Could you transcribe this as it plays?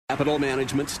Capital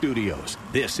Management Studios.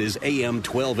 This is AM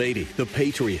 1280, The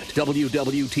Patriot,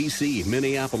 WWTC,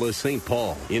 Minneapolis, St.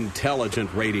 Paul,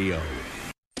 Intelligent Radio.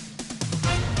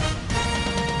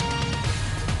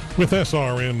 With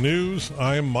SRN News,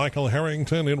 I'm Michael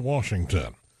Harrington in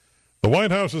Washington. The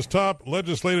White House's top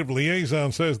legislative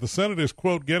liaison says the Senate is,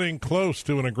 quote, getting close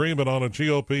to an agreement on a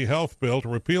GOP health bill to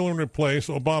repeal and replace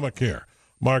Obamacare.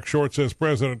 Mark Short says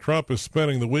President Trump is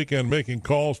spending the weekend making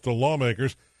calls to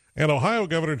lawmakers. And Ohio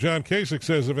Governor John Kasich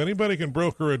says if anybody can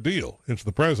broker a deal, it's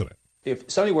the president. If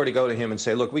somebody were to go to him and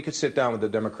say, look, we could sit down with the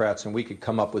Democrats and we could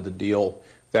come up with a deal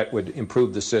that would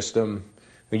improve the system,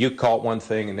 and you call it one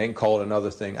thing and they can call it another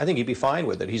thing, I think he'd be fine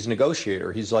with it. He's a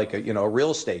negotiator. He's like a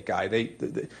real estate guy.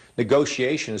 The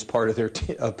negotiation is part of their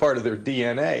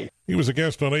DNA. He was a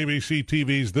guest on ABC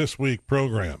TV's This Week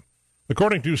program.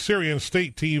 According to Syrian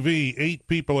State TV, 8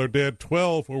 people are dead,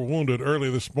 12 were wounded early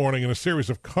this morning in a series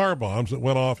of car bombs that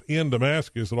went off in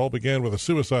Damascus. It all began with a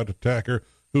suicide attacker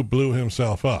who blew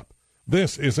himself up.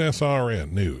 This is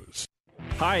SRN News.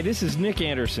 Hi, this is Nick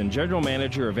Anderson, General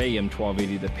Manager of AM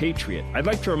 1280 The Patriot. I'd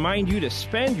like to remind you to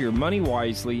spend your money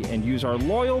wisely and use our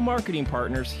loyal marketing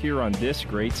partners here on this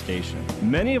great station.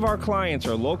 Many of our clients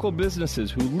are local businesses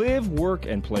who live, work,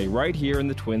 and play right here in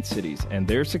the Twin Cities, and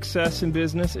their success in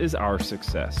business is our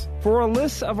success. For a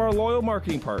list of our loyal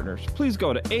marketing partners, please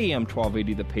go to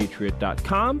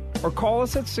am1280thepatriot.com or call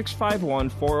us at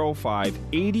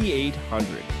 651-405-8800.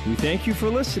 We thank you for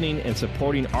listening and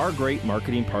supporting our great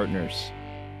marketing partners.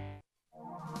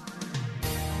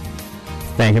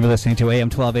 Thank you for listening to AM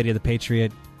 1280 The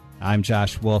Patriot. I'm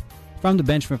Josh Wolf from the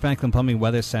Benjamin Franklin Plumbing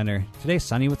Weather Center. Today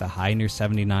sunny with a high near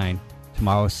 79.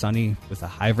 Tomorrow sunny with a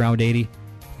high of around 80.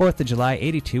 4th of July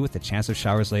 82 with a chance of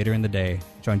showers later in the day.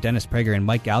 Join Dennis Prager and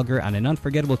Mike Gallagher on an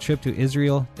unforgettable trip to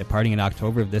Israel departing in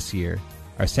October of this year.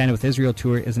 Our Stand With Israel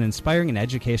tour is an inspiring and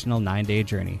educational 9-day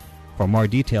journey. For more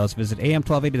details, visit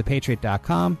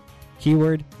am1280thepatriot.com,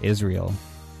 keyword Israel.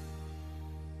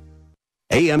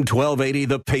 AM 1280,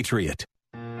 The Patriot.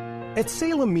 At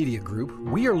Salem Media Group,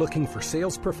 we are looking for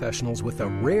sales professionals with a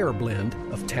rare blend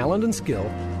of talent and skill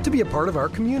to be a part of our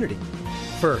community.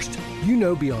 First, you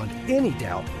know beyond any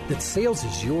doubt that sales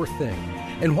is your thing.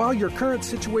 And while your current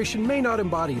situation may not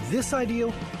embody this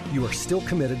ideal, you are still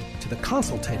committed to the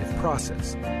consultative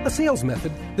process, a sales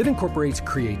method that incorporates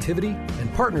creativity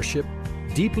and partnership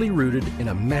deeply rooted in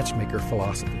a matchmaker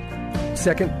philosophy.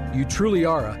 Second, you truly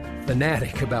are a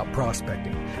fanatic about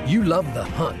prospecting. You love the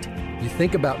hunt. You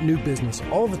think about new business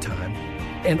all the time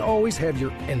and always have your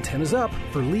antennas up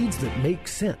for leads that make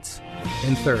sense.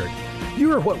 And third,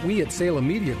 you are what we at Salem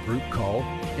Media Group call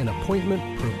an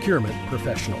appointment procurement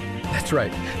professional. That's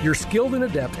right. You're skilled and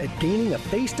adept at gaining a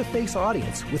face-to-face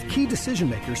audience with key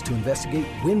decision makers to investigate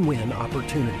win-win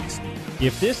opportunities.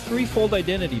 If this threefold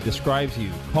identity describes you,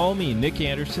 call me, Nick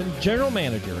Anderson, General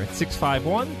Manager, at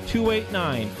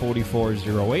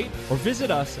 651-289-4408 or visit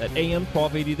us at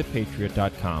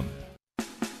am1280thepatriot.com.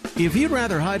 If you'd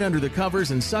rather hide under the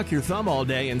covers and suck your thumb all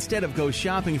day instead of go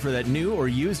shopping for that new or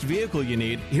used vehicle you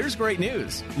need, here's great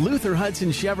news. Luther Hudson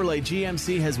Chevrolet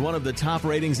GMC has one of the top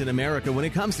ratings in America when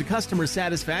it comes to customer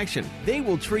satisfaction. They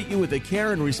will treat you with the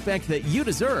care and respect that you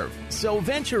deserve. So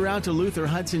venture out to Luther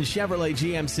Hudson Chevrolet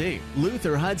GMC.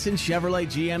 Luther Hudson Chevrolet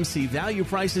GMC value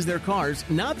prices their cars,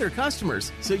 not their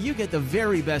customers, so you get the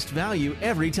very best value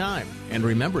every time. And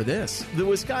remember this, the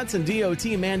Wisconsin DOT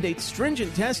mandates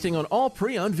stringent testing on all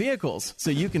pre-owned vehicles,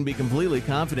 so you can be completely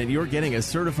confident you're getting a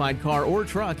certified car or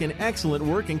truck in excellent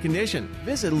working condition.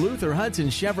 Visit Luther Hudson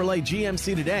Chevrolet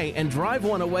GMC today and drive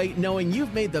one away knowing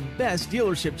you've made the best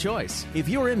dealership choice. If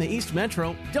you're in the East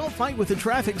Metro, don't fight with the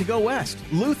traffic to go west.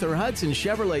 Luther Hudson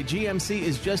Chevrolet GMC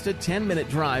is just a 10-minute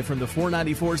drive from the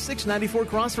 494-694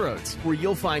 crossroads, where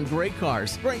you'll find great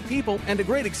cars, great people, and a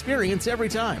great experience every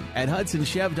time. At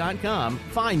HudsonChev.com,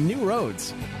 find new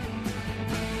roads.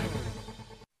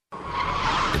 In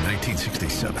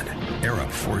 1967, Arab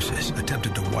forces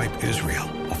attempted to wipe Israel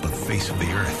off the face of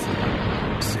the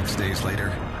earth. 6 days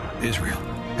later, Israel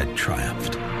had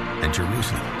triumphed, and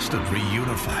Jerusalem stood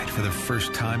reunified for the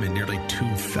first time in nearly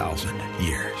 2,000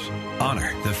 years.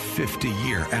 Honor the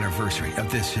 50-year anniversary of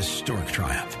this historic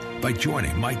triumph by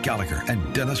joining Mike Gallagher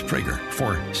and Dennis Prager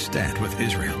for Stand With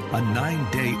Israel, a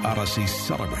 9-day odyssey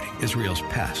celebrating Israel's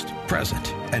past,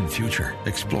 present, and future.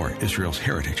 Explore Israel's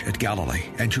heritage at Galilee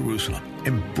and Jerusalem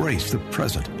Embrace the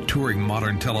present. Touring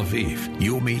modern Tel Aviv,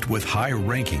 you'll meet with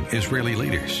high-ranking Israeli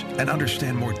leaders and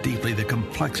understand more deeply the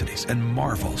complexities and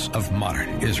marvels of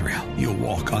modern Israel. You'll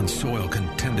walk on soil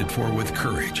contended for with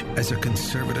courage. As a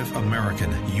conservative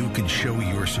American, you can show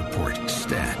your support.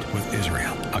 Stand with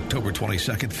Israel. October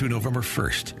 22nd through November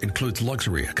 1st includes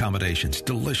luxury accommodations,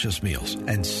 delicious meals,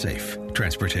 and safe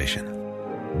transportation.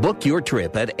 Book your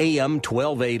trip at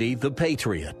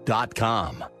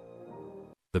am1280thepatriot.com.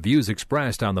 The views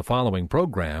expressed on the following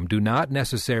program do not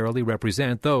necessarily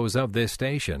represent those of this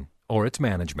station or its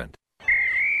management.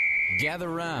 Gather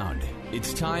round.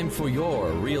 It's time for your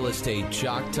Real Estate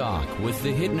Chalk Talk with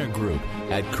the Hittner Group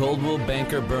at Coldwell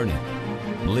Banker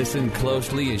Burnett. Listen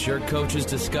closely as your coaches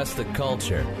discuss the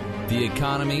culture, the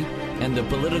economy, and the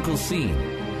political scene,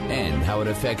 and how it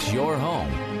affects your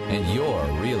home and your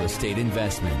real estate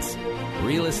investments.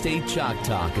 Real Estate Chalk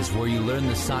Talk is where you learn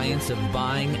the science of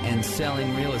buying and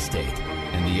selling real estate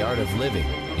and the art of living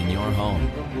in your home.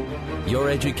 Your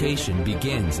education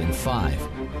begins in 5,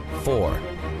 4,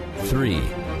 3,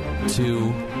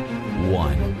 2,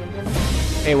 1.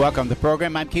 Hey, welcome to the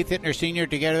program. I'm Keith Hittner Sr.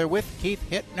 together with Keith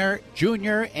Hittner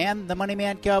Jr. and the Money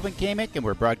Man Calvin Kamick, and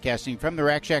we're broadcasting from the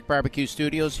Rack Shack Barbecue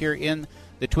Studios here in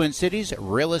the Twin Cities.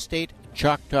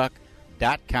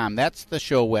 RealEstateChalkTalk.com. That's the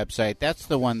show website. That's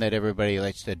the one that everybody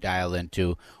likes to dial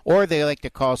into. Or they like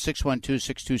to call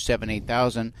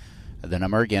 612-627-8000. The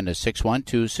number again is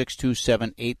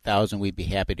 612-627-8000. We'd be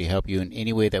happy to help you in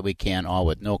any way that we can, all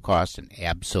with no cost and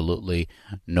absolutely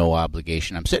no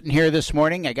obligation. I'm sitting here this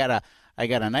morning. I got a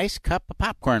nice cup of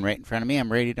popcorn right in front of me.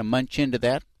 I'm ready to munch into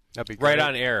that. That'd be great. Right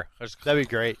on air. That'd be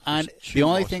great. The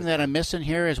only thing that I'm missing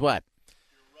here is what?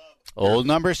 Old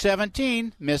number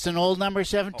 17. Missing old number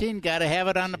 17. Got to have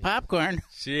it on the popcorn.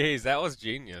 Jeez, that was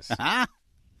genius. Oh,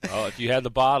 if you had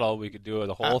the bottle, we could do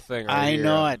the whole thing right I here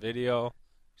know on it. Video.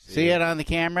 See it on the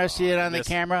camera? See it on the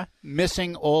camera?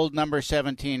 Missing old number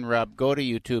 17, Rub. Go to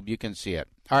YouTube. You can see it.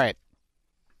 All right.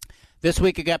 This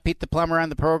week, I got Pete the Plumber on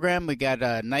the program. We got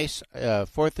a nice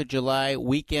 4th of July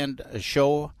weekend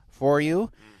show for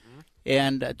you.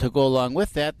 And to go along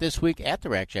with that, this week at the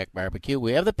Rack Shack Barbecue,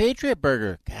 we have the Patriot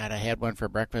Burger. God, I had one for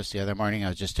breakfast the other morning. I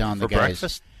was just telling the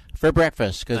guys. For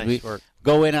breakfast? Because we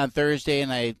go in on Thursday,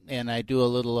 and I do a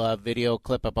little video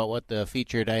clip about what the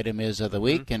featured item is of the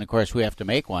week. And, of course, we have to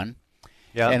make one.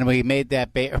 Yeah. And we made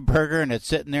that burger, and it's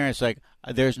sitting there. It's like,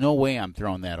 there's no way I'm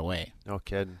throwing that away. No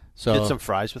kidding. So, did some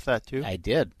fries with that, too? I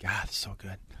did. God, it's so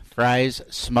good. Fries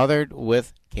smothered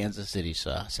with Kansas City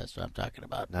sauce. That's what I'm talking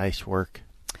about. Nice work.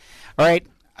 All right,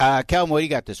 Calvin, what do you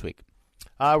got this week?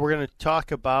 We're going to talk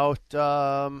about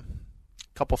a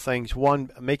couple things.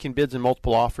 One, making bids and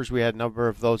multiple offers. We had a number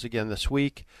of those again this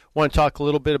week. Want to talk a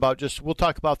little bit about we'll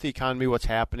talk about the economy, what's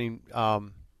happening,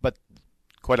 but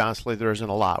quite honestly, there isn't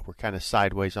a lot. We're kind of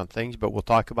sideways on things, but we'll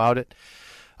talk about it.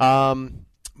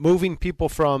 Moving people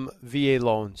from VA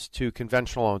loans to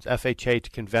conventional loans, FHA to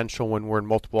conventional when we're in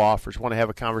multiple offers. Want to have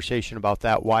a conversation about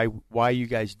that, why you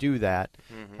guys do that.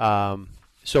 Mm-hmm.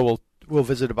 So we'll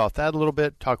visit about that a little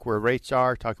bit, talk where rates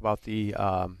are, talk about the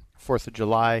 4th of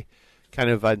July.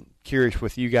 Kind of curious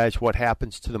with you guys what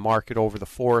happens to the market over the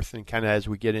 4th and kind of as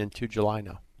we get into July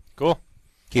now. Cool.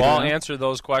 Well, I'll answer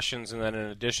those questions, and then in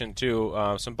addition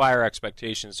to some buyer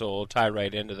expectations, so we'll tie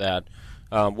right into that,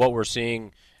 what we're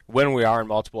seeing when we are in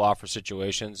multiple offer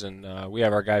situations. And we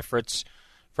have our guy Fritz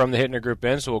from the Hittner Group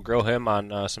in, so we'll grill him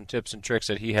on some tips and tricks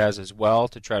that he has as well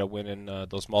to try to win in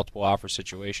those multiple offer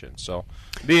situations. So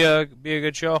be a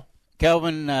good show.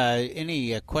 Calvin,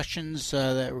 any questions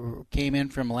that came in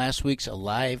from last week's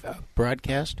live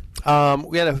broadcast?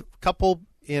 We had a couple,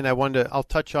 and I'll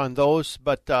touch on those,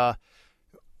 but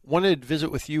wanted to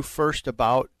visit with you first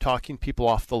about talking people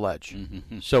off the ledge.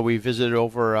 Mm-hmm. So we visited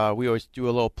over. We always do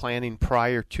a little planning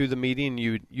prior to the meeting.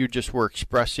 You just were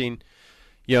expressing.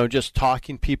 Just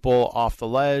talking people off the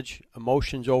ledge,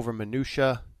 emotions over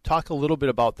minutia. Talk a little bit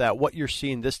about that, what you're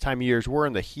seeing this time of year. We're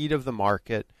in the heat of the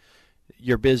market.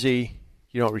 You're busy.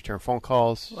 You don't return phone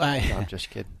calls. No, I'm just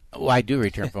kidding. Well, I do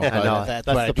return phone calls. No, that's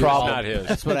the problem. Not his.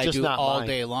 That's what I do all mine.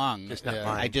 day long. Just not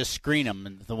mine. I just screen them,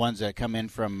 and the ones that come in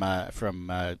from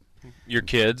your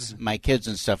kids, my kids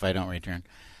and stuff, I don't return.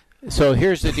 So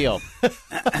here's the deal.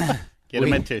 Get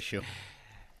them a tissue.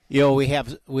 We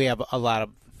have a lot of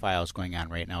files going on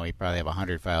right now. We probably have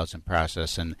 100 files in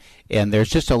process, and there's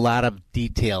just a lot of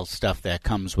detailed stuff that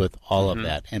comes with all of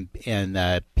that, and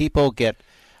people get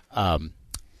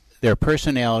their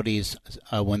personalities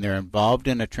when they're involved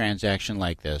in a transaction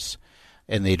like this.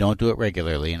 and they don't do it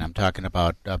regularly. And I'm talking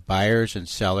about buyers and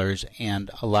sellers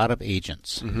and a lot of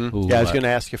agents. Who, I was going to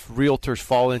ask if realtors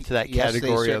fall into that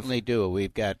category. Yes, they certainly do.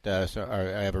 We've got I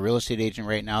have a real estate agent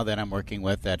right now that I'm working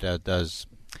with that does,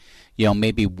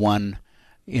 maybe one,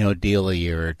 deal a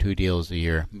year or 2 deals a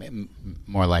year,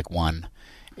 more like one.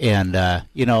 And,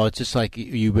 it's just like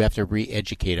you have to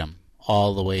re-educate them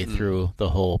all the way through the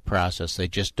whole process. They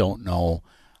just don't know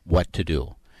what to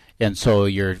do. And so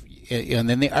and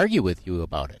then they argue with you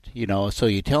about it, So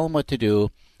you tell them what to do,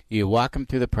 you walk them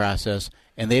through the process,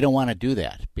 and they don't want to do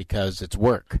that because it's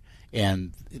work.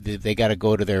 And they got to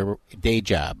go to their day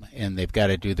job, and they've got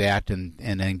to do that and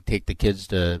then take the kids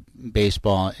to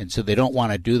baseball. And so they don't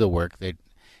want to do the work.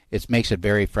 It makes it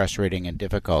very frustrating and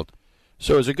difficult.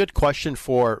 So it's a good question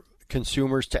for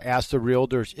consumers to ask the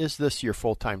realtors, is this your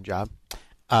full-time job?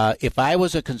 If I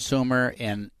was a consumer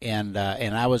and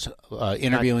I was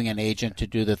interviewing an agent to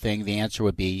do the thing, the answer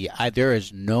would be there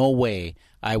is no way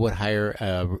I would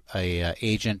hire a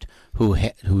agent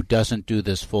who doesn't do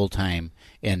this full time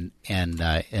and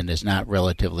is not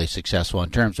relatively successful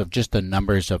in terms of just the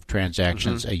numbers of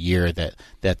transactions a year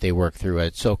that they work through.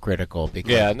 It's so critical.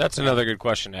 Because and that's another good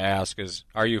question to ask: is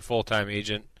are you a full-time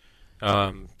agent?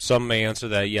 Some may answer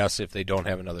that yes if they don't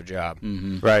have another job.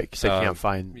 Right, because they can't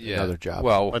find another job.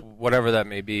 Well, whatever that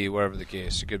may be, whatever the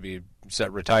case, it could be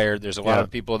retired. There's a lot of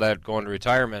people that go into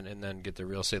retirement and then get their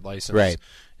real estate license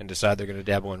and decide they're going to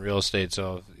dabble in real estate.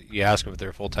 So if you ask them if they're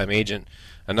a full-time agent.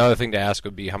 Another thing to ask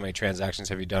would be how many transactions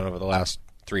have you done over the last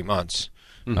 3 months?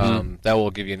 That will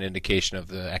give you an indication of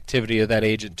the activity of that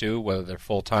agent too, whether they're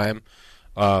full-time,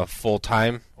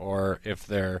 or if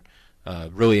they're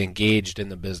really engaged in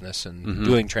the business and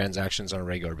doing transactions on a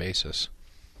regular basis.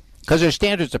 Because there's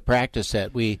standards of practice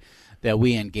that we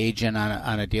engage in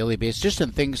on a daily basis, just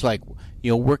in things like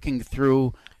working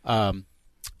through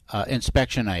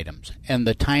inspection items and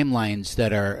the timelines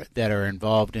that are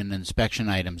involved in inspection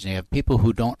items. And you have people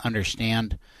who don't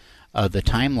understand the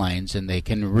timelines, and they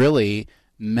can really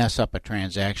mess up a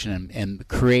transaction and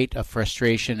create a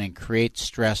frustration and create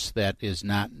stress that is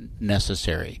not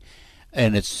necessary.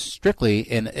 And it's strictly,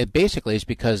 and it basically is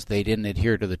because they didn't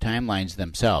adhere to the timelines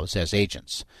themselves as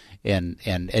agents and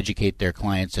educate their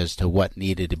clients as to what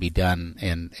needed to be done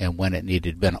and when it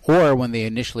needed to be done. Or when they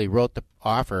initially wrote the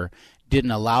offer,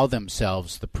 didn't allow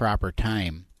themselves the proper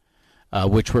time,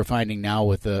 which we're finding now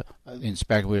with the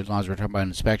inspection, as long as we're talking about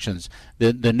inspections.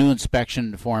 The new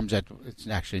inspection forms, it's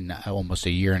actually almost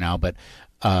a year now, but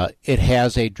it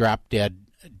has a drop-dead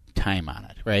time on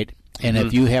it, right? And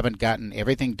if you haven't gotten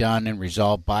everything done and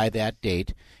resolved by that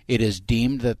date, it is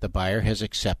deemed that the buyer has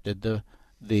accepted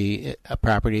the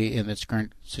property in its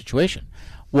current situation.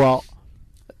 Well,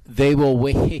 they will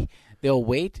wait. They'll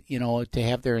wait, to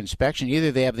have their inspection.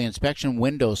 Either they have the inspection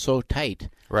window so tight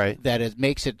that it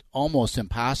makes it almost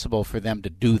impossible for them to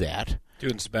do that. To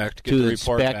inspect, get the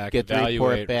report back,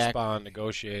 evaluate, respond,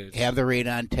 negotiate. Have the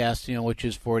radon test, which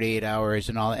is 48 hours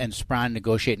and all, and respond,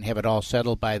 negotiate, and have it all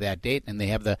settled by that date. And they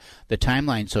have the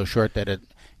timeline so short that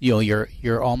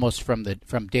you're almost from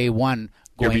day one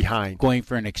going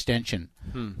for an extension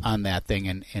on that thing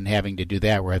and having to do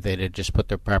that, where they'd just put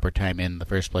the proper time in the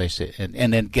first place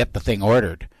and then get the thing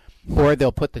ordered. Or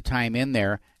they'll put the time in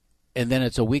there, and then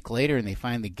it's a week later and they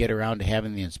finally get around to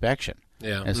having the inspection.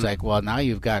 Yeah. It's like, well, now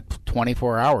you've got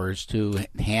 24 hours to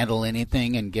handle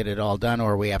anything and get it all done,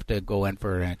 or we have to go in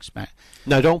for an inspection.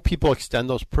 Now, don't people extend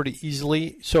those pretty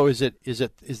easily? So is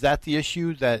that the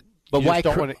issue that? But why?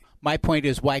 My point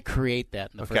is, why create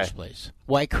that in the first place?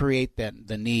 Why create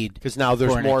the need? Because now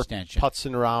there's more extension.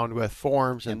 putzing around with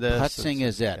forms and this. Putzing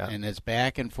is it, and it's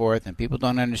back and forth, and people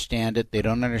don't understand it. They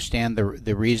don't understand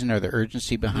the reason or the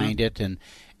urgency behind it, and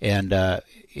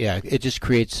it just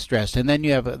creates stress. And then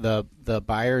you have the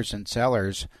buyers and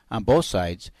sellers on both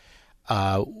sides.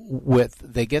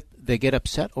 They get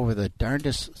upset over the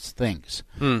darndest things.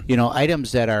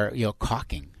 Items that are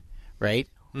caulking, right?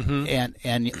 And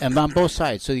on both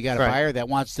sides. So you got a buyer that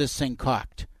wants this thing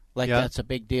caulked, that's a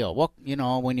big deal. Well,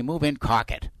 when you move in,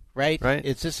 caulk it, right?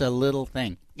 It's just a little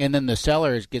thing. And then the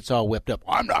seller gets all whipped up.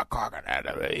 I'm not caulking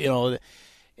that,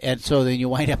 and so then you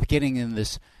wind up getting in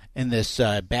this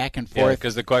back and forth.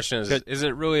 Because the question is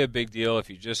it really a big deal if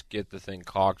you just get the thing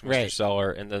caulked, Mr.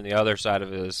 Seller? And then the other side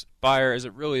of it is, buyer, is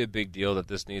it really a big deal that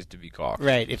this needs to be caulked?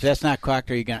 Right. If that's not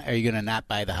caulked, are you gonna not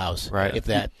buy the house? Right. If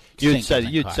that you'd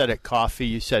said at coffee,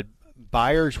 you said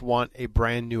buyers want a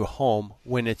brand new home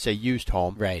when it's a used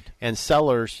home. Right. And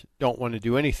sellers don't want to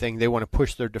do anything. They want to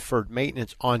push their deferred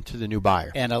maintenance onto the new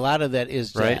buyer. And a lot of that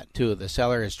is that too. The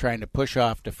seller is trying to push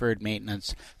off deferred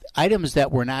maintenance, items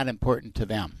that were not important to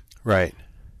them. Right.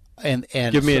 And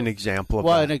give me an example of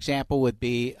that. An example would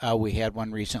be we had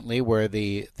one recently where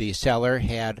the seller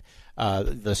had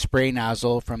the spray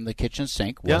nozzle from the kitchen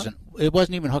sink wasn't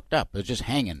even hooked up. It was just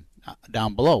hanging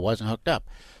down below. It wasn't hooked up.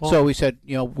 So we said,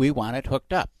 we want it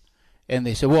hooked up. And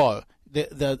they said, well,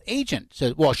 the agent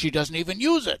said, well, she doesn't even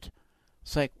use it.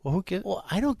 It's like, well,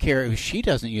 I don't care if she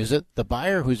doesn't use it. The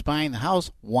buyer who's buying the house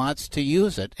wants to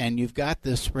use it, and you've got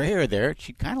this sprayer there.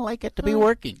 She'd kind of like it to be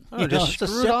working. Just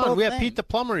screw it on. We have Pete the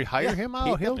plumber. You hire him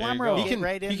out. Pete the plumber will get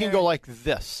right in he can there. go like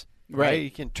this. Right? He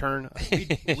can turn.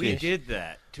 We did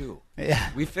that, too.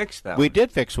 Yeah. We fixed that We one.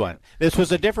 did fix one. This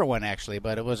was a different one, actually,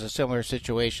 but it was a similar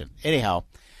situation. Anyhow,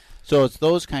 so it's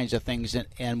those kinds of things,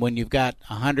 and when you've got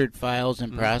 100 files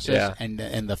in process, and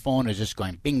the phone is just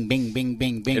going bing, bing, bing,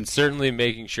 bing, bing. It's certainly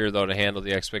making sure, though, to handle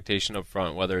the expectation up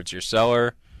front, whether it's your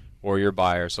seller or your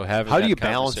buyer. So having how that do you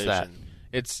balance that?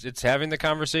 It's having the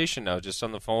conversation now, just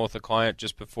on the phone with the client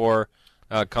just before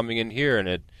coming in here,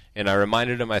 and I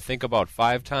reminded him, I think about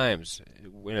 5 times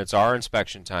when it's our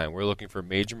inspection time. We're looking for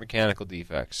major mechanical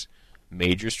defects,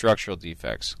 major structural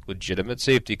defects, legitimate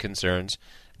safety concerns,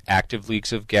 active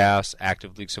leaks of gas,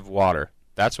 active leaks of water.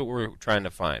 That's what we're trying to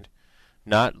find.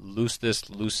 Not loose this,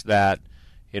 loose that,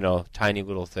 tiny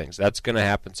little things. That's going to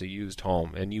happen to a used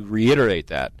home. And you reiterate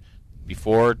that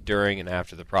before, during, and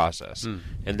after the process.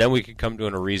 And then we can come to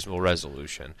a reasonable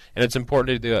resolution. And it's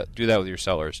important to do that with your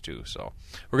sellers, too. So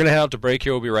we're going to head out to break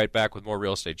here. We'll be right back with more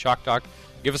Real Estate Chalk Talk.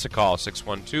 Give us a call,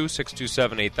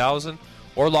 612-627-8000,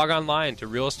 or log online to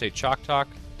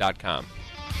realestatechalktalk.com.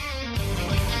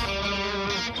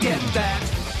 Get that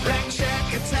Rack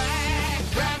Shack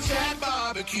attack, Rack Shack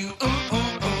barbecue,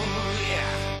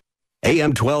 yeah.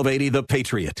 AM 1280, The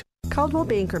Patriot. Coldwell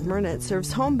Banker Burnett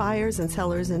serves home buyers and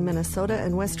sellers in Minnesota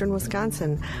and western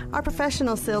Wisconsin. Our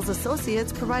professional sales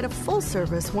associates provide a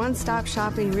full-service, one-stop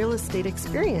shopping real estate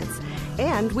experience.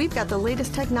 And we've got the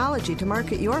latest technology to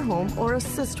market your home or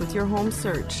assist with your home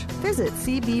search. Visit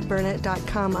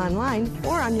cbburnett.com online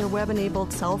or on your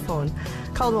web-enabled cell phone.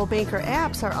 Coldwell Banker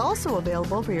apps are also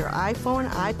available for your iPhone,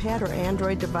 iPad, or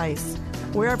Android device.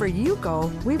 Wherever you go,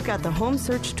 we've got the home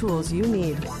search tools you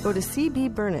need. Go to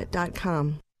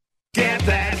cbburnett.com. Get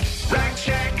that Rack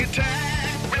Shack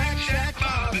attack, Rack Shack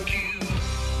barbecue.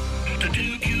 To do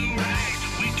you right,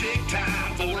 we take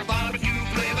time for a barbecue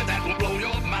flavor that will blow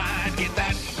your mind. Get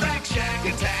that Rack Shack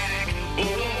attack,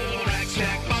 oh, Rack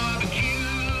Shack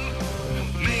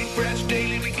barbecue. Made fresh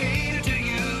daily, we cater to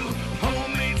you.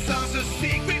 Homemade sauces,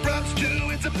 secret rubs too.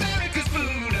 It's America's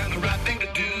food and the right thing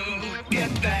to do. Get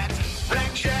that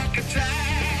Rack Shack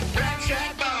attack, Rack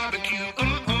Shack barbecue,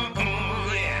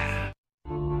 yeah.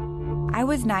 I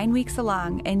was 9 weeks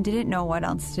along and didn't know what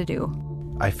else to do.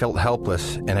 I felt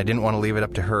helpless, and I didn't want to leave it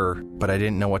up to her, but I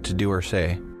didn't know what to do or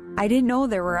say. I didn't know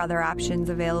there were other options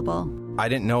available. I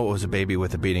didn't know it was a baby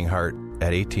with a beating heart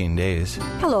at 18 days.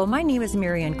 Hello, my name is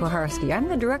Marianne Koharski. I'm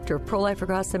the director of Pro-Life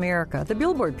Across America, the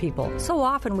Billboard people. So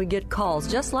often we get calls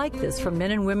just like this from men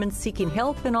and women seeking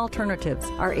help and alternatives.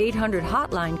 Our 800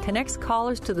 hotline connects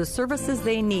callers to the services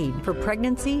they need for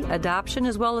pregnancy, adoption,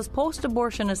 as well as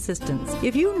post-abortion assistance.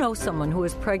 If you know someone who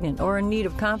is pregnant or in need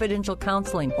of confidential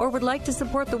counseling or would like to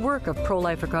support the work of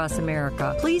Pro-Life Across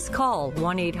America, please call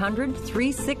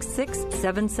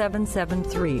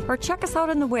 1-800-366-7773 or check us out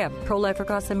on the web,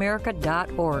 prolifeacrossamerica.org.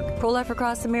 Pro-Life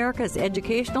Across America is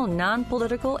educational,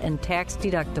 non-political, and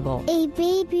tax-deductible. A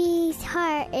baby's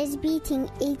heart is beating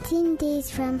 18 days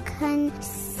from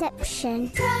conception.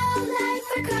 Pro-Life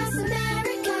Across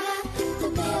America, the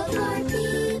Billboard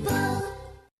people.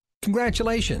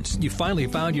 Congratulations, you finally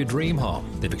found your dream home.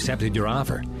 They've accepted your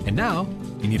offer. And now,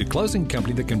 you need a closing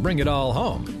company that can bring it all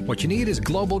home. What you need is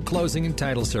Global Closing and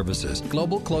Title Services.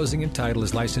 Global Closing and Title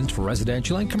is licensed for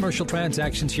residential and commercial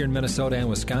transactions here in Minnesota and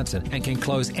Wisconsin and can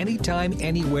close anytime,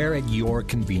 anywhere at your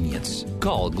convenience.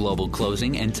 Call Global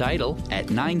Closing and Title at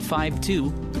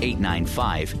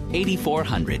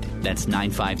 952-895-8400. That's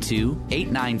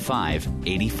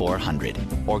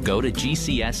 952-895-8400. Or go to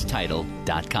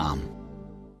gcstitle.com.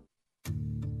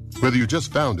 Whether you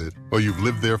just found it or you've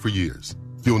lived there for years,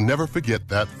 you'll never forget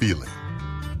that feeling.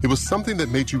 It was something that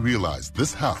made you realize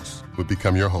this house would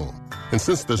become your home. And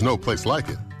since there's no place like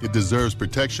it, it deserves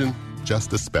protection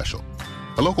just as special.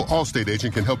 A local Allstate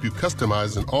agent can help you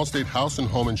customize an Allstate house and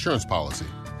home insurance policy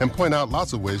and point out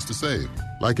lots of ways to save.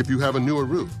 Like if you have a newer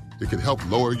roof, it can help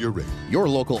lower your rate. Your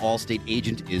local Allstate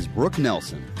agent is Brooke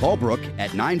Nelson. Call Brooke at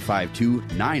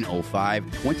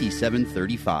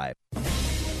 952-905-2735.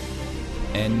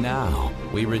 And now,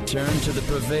 we return to the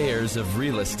purveyors of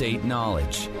real estate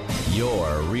knowledge.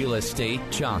 Your Real Estate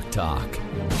Chalk Talk.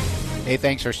 Hey,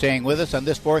 thanks for staying with us on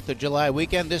this 4th of July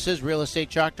weekend. This is Real Estate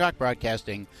Chalk Talk,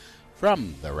 broadcasting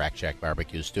from the Rack Shack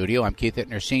Barbecue Studio. I'm Keith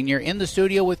Hittner Sr. in the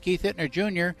studio with Keith Hittner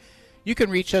Jr. You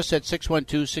can reach us at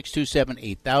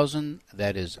 612-627-8000.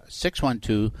 That is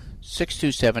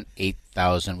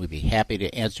 612-627-8000. We'd be happy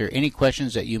to answer any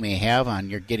questions that you may have on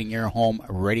your getting your home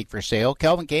ready for sale.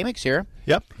 Kelvin Kamick's here.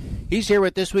 Yep. He's here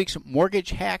with this week's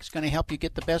Mortgage Hacks, going to help you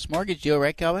get the best mortgage deal,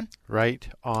 right, Kelvin? Right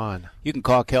on. You can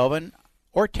call Kelvin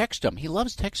or text him. He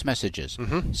loves text messages.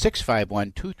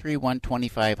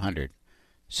 651-231-2500.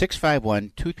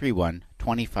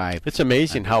 651-231-2500. It's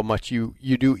amazing how much you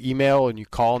do email and you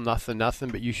call nothing,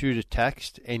 but you shoot a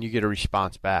text and you get a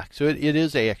response back. So it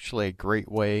is actually a great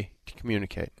way to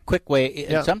communicate. Quick way.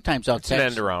 And sometimes I'll text. It's an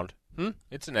end around.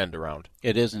 It's an end around.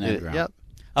 It is an end around. Yep.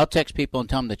 I'll text people and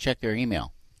tell them to check their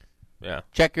email. Yeah.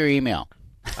 Check your email.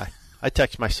 I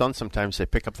text my son sometimes. They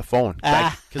pick up the phone.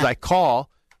 Because I call,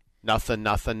 nothing,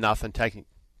 texting.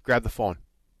 Grab the phone.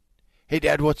 Hey,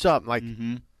 Dad, what's up? I'm like,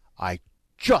 I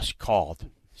just called.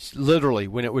 Literally,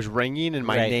 when it was ringing and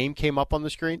my name came up on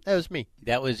the screen, that was me.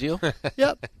 That was you?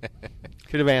 Yep.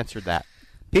 Could have answered that.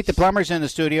 Pete the Plumber's in the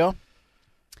studio.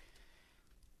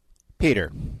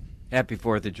 Peter. Happy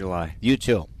 4th of July. You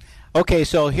too. Okay,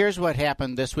 so here's what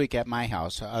happened this week at my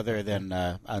house, other than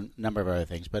a number of other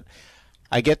things. But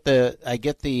I get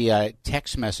the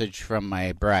text message from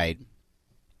my bride.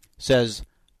 Says,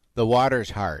 the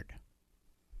water's hard.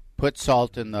 Put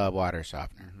salt in the water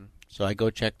softener. So I go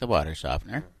check the water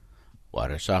softener.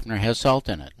 Water softener has salt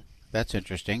in it. That's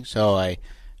interesting. So I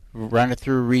run it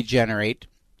through Regenerate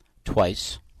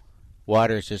twice.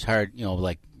 Water's just hard,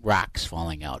 like rocks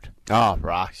falling out. Oh,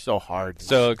 rocks, so hard.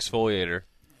 So exfoliator.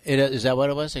 Is that what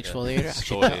it was? Exfoliator?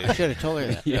 Exfoliator. I should have told her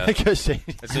that. Yeah.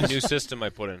 It's a new system I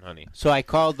put in, honey. So I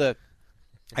called the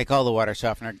water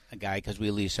softener guy because we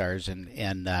lease ours,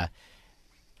 and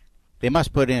they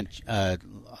must put in,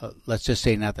 let's just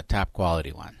say, not the top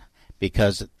quality one,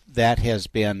 because that has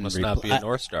been must not be a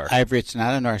North Star. It's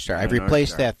not a North Star. I've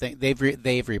replaced that thing.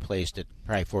 They've replaced it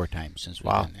probably 4 times since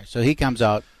we've been there. So he comes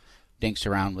out, dinks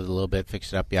around with a little bit,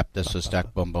 fix it up. Yep, this was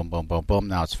stuck. Boom, boom, boom, boom, boom.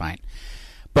 Now it's fine.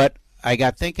 But I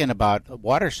got thinking about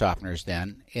water softeners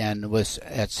then, and was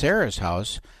at Sarah's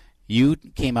house. You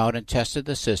came out and tested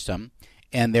the system,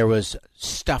 and there was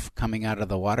stuff coming out of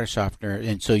the water softener,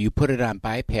 and so you put it on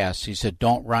bypass. You said,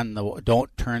 don't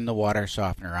turn the water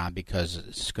softener on because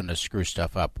it's going to screw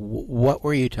stuff up. What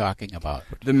were you talking about?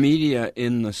 The media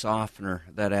in the softener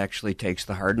that actually takes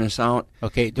the hardness out.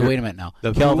 Okay, wait a minute now.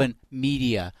 Kelvin,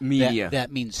 media.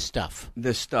 That means stuff.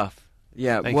 The stuff.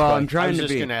 Yeah, Thanks, well, bud. I'm trying to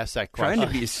be going to ask that question.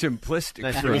 Trying to be simplistic. I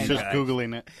was just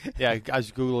Googling it. Yeah, I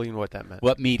was Googling what that meant.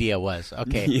 What media was.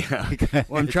 Okay. Yeah.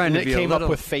 Well, I'm trying to be it came a little... up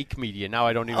with fake media. Now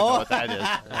I don't even know what that is.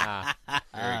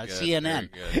 CNN.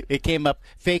 It came up,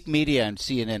 fake media, and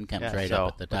CNN comes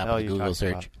up at the top of the Google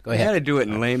search. Go ahead. I got to do it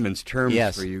in layman's terms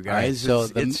for you guys. Right.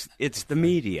 So it's the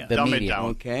media. The media.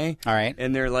 Okay? All right.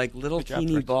 And they're like little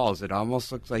teeny balls. It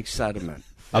almost looks like sediment.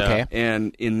 Okay.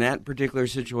 And in that particular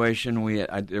situation,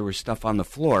 there was stuff on the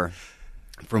floor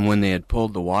from when they had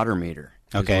pulled the water meter.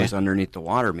 Okay. It was underneath the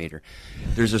water meter.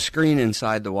 There's a screen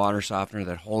inside the water softener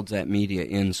that holds that media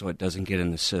in so it doesn't get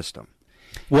in the system.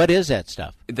 What is that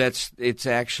stuff? It's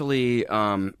actually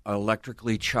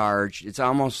electrically charged. It's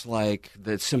almost like,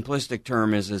 the simplistic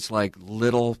term is, it's like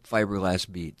little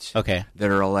fiberglass beads. Okay. That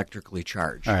are electrically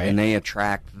charged. All right. And they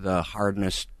attract the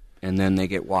hardness, and then they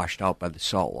get washed out by the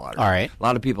salt water. All right. A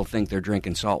lot of people think they're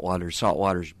drinking salt water. Salt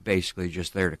water's basically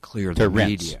just there to clear the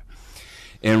media.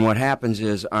 And what happens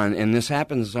is, and this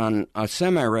happens on a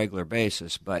semi-regular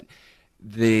basis, but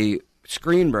the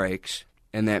screen breaks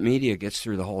and that media gets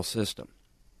through the whole system.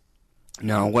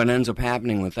 Now, what ends up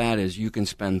happening with that is you can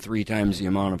spend 3 times the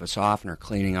amount of a softener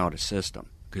cleaning out a system,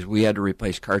 because we had to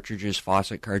replace cartridges,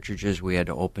 faucet cartridges. We had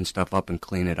to open stuff up and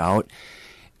clean it out,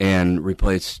 and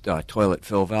replace toilet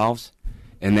fill valves,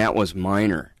 and that was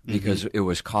minor because it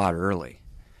was caught early.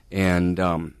 And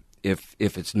if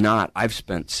it's not, I've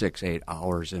spent 6-8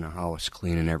 hours in a house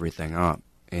cleaning everything up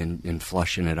and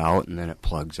flushing it out, and then it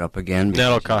plugs up again.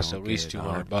 That'll cost at least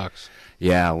 $200.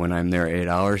 Yeah, when I'm there 8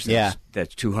 hours,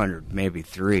 that's $200, maybe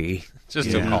 $300.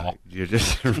 Just a call. You're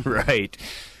just right.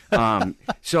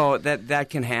 So that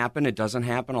can happen. It doesn't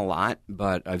happen a lot,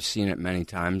 but I've seen it many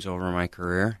times over my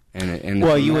career. And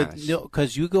well, you would know,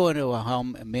 because you go into a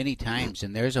home many times,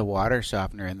 and there's a water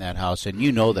softener in that house, and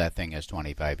you know that thing is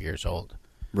 25 years old.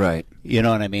 Right. You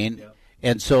know what I mean? Yeah.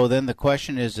 And so then the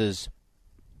question is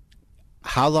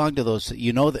how long do those?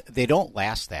 They don't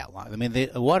last that long. I mean,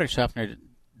 a water softener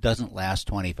doesn't last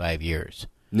 25 years.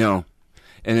 No.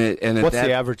 What's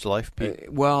the average life,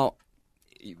 Pete? Well,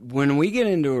 when we get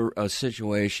into a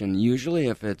situation, usually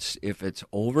if it's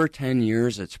over 10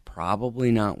 years, it's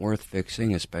probably not worth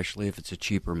fixing, especially if it's a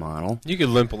cheaper model. You could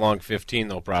limp along 15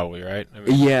 though, probably, right? I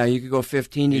mean, yeah, you could go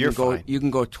 15. You're fine. You can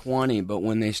go 20, but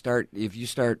when they start, if you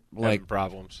start like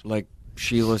problems, like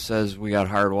Sheila says, we got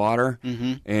hard water,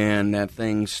 and that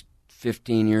thing's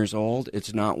 15 years old,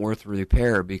 it's not worth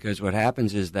repair, because what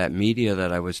happens is that media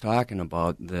that I was talking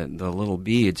about, the little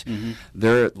beads,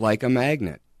 they're like a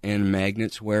magnet. And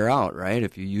magnets wear out, right?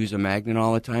 If you use a magnet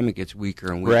all the time, it gets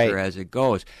weaker and weaker as it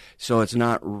goes. So it's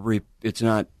not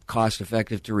cost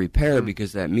effective to repair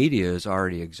because that media is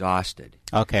already exhausted.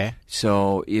 Okay.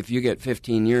 So if you get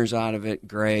 15 years out of it,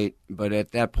 great. But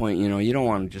at that point, you don't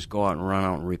want to just go out and run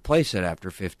out and replace it after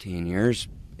 15 years.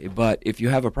 But if you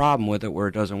have a problem with it where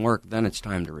it doesn't work, then it's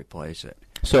time to replace it.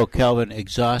 So, Kelvin,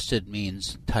 exhausted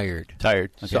means tired. Tired.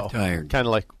 Okay. So, tired. Kind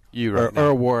of like you right now.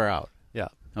 Or wore out. Yeah.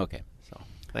 Okay.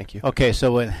 Thank you. Okay,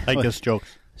 so when I guess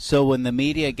jokes. So when the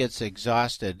media gets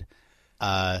exhausted,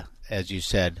 as you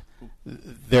said,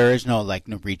 there is no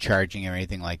recharging or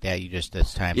anything like that. You just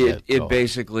it's time to go. It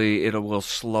basically it will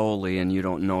slowly, and you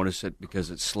don't notice it because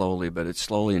it's slowly, but it's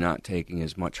slowly not taking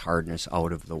as much hardness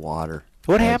out of the water.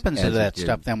 What happens to that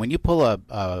stuff then? When you pull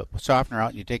a softener out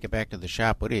and you take it back to the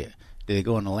shop, what do they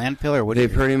go in the landfill or what? They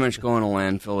pretty much go in a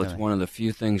landfill. It's one of the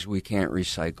few things we can't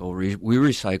recycle. We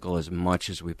recycle as much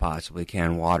as we possibly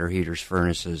can. Water heaters,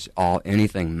 furnaces,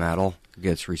 anything metal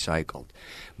gets recycled.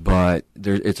 But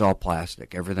it's all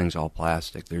plastic. Everything's all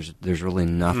plastic. There's really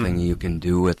nothing you can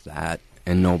do with that,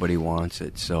 and nobody wants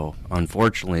it. So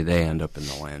unfortunately, they end up in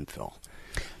the landfill.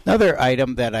 Another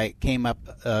item that I came up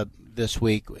this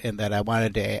week and that I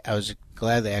was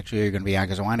glad that actually you're going to be on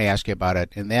because I wanted to ask you about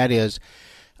it, and that is.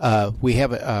 We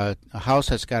have a house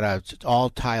that's got a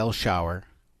all tile shower,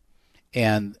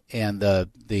 and the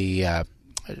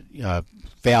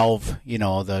valve,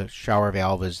 the shower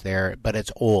valve is there, but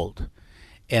it's old,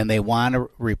 and they want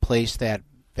to replace that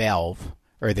valve,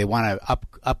 or they want to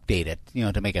update it,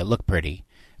 to make it look pretty.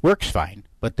 Works fine,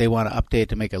 but they want to update it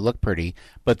to make it look pretty,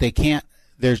 but they can't.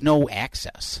 There's no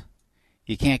access.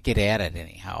 You can't get at it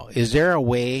anyhow. Is there a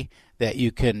way that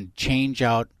you can change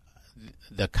out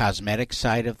the cosmetic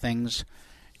side of things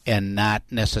and not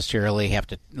necessarily have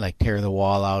to tear the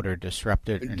wall out or disrupt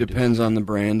it? It depends on the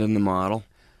brand and the model.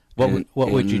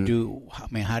 What would you do? I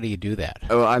mean, how do you do that?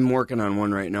 Oh, I'm working on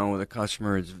one right now with a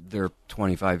customer. They're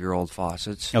 25-year-old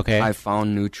faucets. Okay. I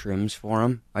found new trims for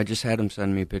them. I just had them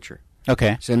send me a picture.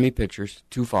 Okay. Send me pictures,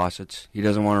 2 faucets. He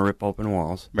doesn't want to rip open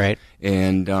walls. Right.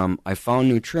 And I found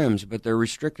new trims, but they're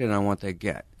restricted on what they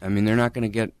get. I mean, they're not going to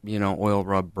get, oil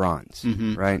rub bronze,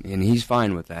 right? And he's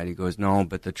fine with that. He goes, no,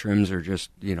 but the trims are just,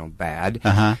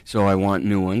 bad. So I want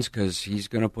new ones because he's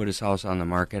going to put his house on the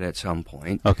market at some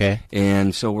point. Okay.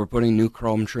 And so we're putting new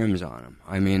chrome trims on them.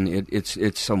 I mean,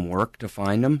 it's some work to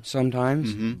find them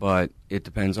sometimes, but it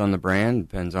depends on the brand,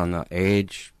 depends on the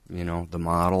age, the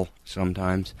model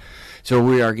sometimes. So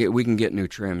we can get new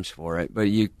trims for it, but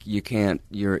you can't.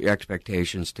 Your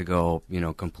expectations to go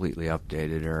completely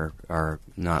updated are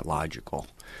not logical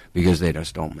because they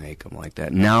just don't make them like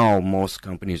that. Now most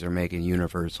companies are making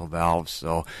universal valves.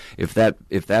 So if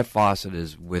that faucet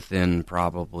is within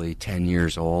probably 10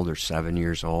 years old or 7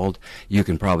 years old, you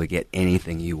can probably get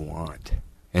anything you want.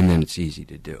 And then it's easy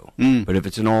to do. But if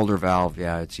it's an older valve,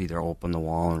 it's either open the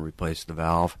wall and replace the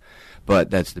valve.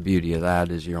 But that's the beauty of that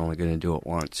is you're only going to do it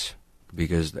once.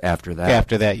 Because after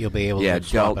that you'll be able to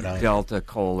swap it out. Delta,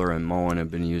 Kohler, and Moen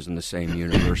have been using the same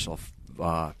universal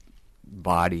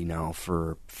body now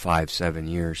for 5-7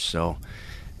 years. So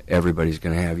everybody's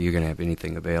going to have, you're going to have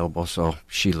anything available. So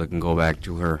Sheila can go back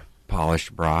to her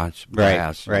polished brass,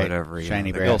 whatever.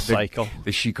 Shiny brass. Cycle.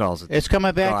 She calls it. It's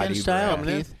coming back in style,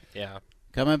 Keith. Yeah.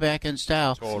 Coming back in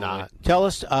style. Totally. Tell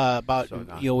us about,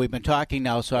 we've been talking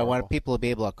now, so I want people to be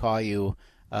able to call you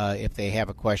if they have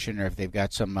a question or if they've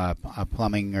got some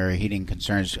plumbing or heating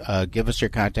concerns. Give us your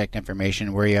contact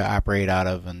information, where you operate out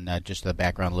of, and just the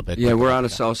background a little bit. Yeah, we're out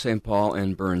of South St. Paul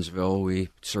and Burnsville. We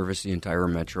service the entire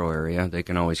metro area. They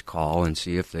can always call and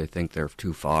see if they think they're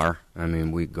too far. I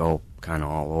mean, we go kind of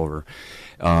all over.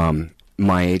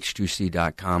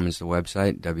 MyH2C.com is the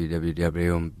website,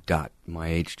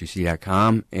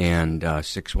 www.myH2C.com, and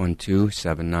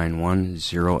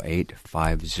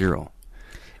 612-791-0850.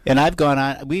 And I've gone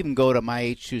on. We even go to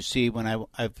MyH2C when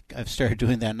I've started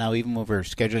doing that now. Even when we're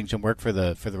scheduling some work for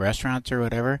the restaurants or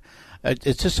whatever,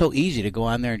 It's just so easy to go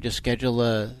on there and just schedule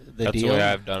the That's deal. the way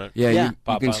I've done it. Yeah, Yeah. you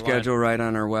can online. schedule right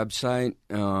on our website.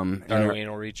 Darlene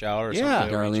will reach out or Yeah.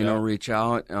 something. Darlene will reach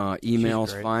out.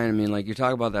 Email's fine. I mean, like you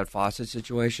talk about that faucet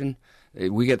situation.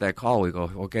 We get that call. We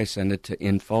go, okay, send it to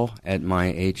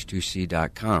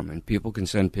info@myh2c.com. And people can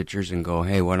send pictures and go,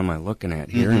 hey, what am I looking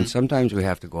at here? Mhm. And sometimes we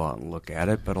have to go out and look at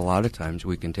it, but a lot of times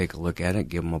we can take a look at it,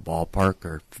 give them a ballpark,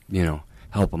 or,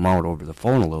 help them out over the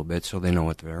phone a little bit so they know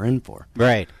what they're in for.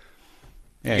 Right.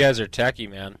 You guys are techie,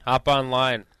 man. Hop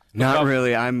online. Not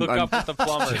really. Look up with the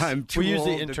plumbers. I'm too We use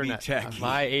the old internet. to be techie.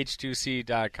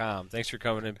 myh2c.com. Thanks for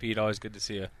coming in, Pete. Always good to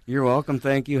see you. You're welcome.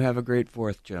 Thank you. Have a great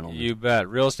 4th, gentlemen. You bet.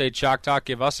 Real Estate Chalk Talk.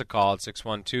 Give us a call at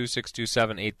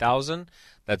 612-627-8000.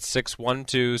 That's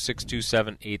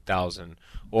 612-627-8000.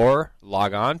 Or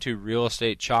log on to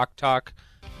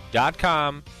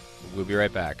realestatechalktalk.com. We'll be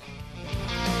right back.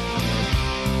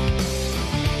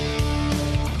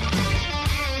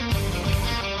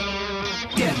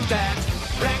 Get that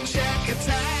Rack Shack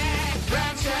attack,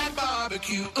 Rack Shack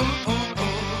barbecue. Ooh, ooh,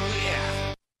 ooh,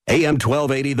 yeah. AM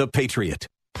 1280, The Patriot.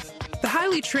 The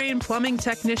highly trained plumbing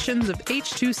technicians of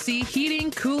H2C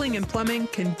Heating, Cooling, and Plumbing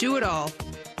can do it all.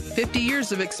 50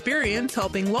 years of experience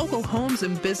helping local homes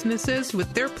and businesses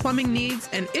with their plumbing needs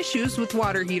and issues with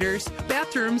water heaters,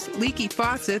 bathrooms, leaky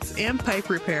faucets, and pipe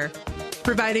repair.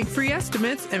 Providing free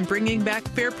estimates and bringing back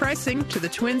fair pricing to the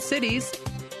Twin Cities.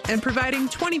 And providing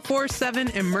 24/7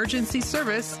 emergency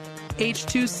service,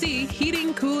 H2C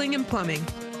Heating, Cooling, and Plumbing.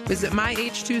 Visit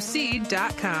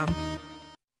myh2c.com.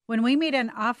 When we made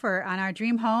an offer on our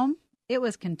dream home, it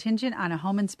was contingent on a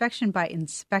home inspection by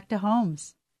Inspecta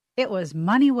Homes. It was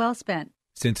money well spent.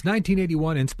 Since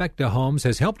 1981, Inspecta Homes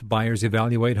has helped buyers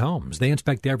evaluate homes. They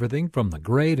inspect everything from the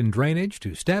grade and drainage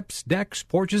to steps, decks,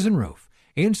 porches, and roof.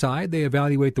 Inside, they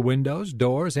evaluate the windows,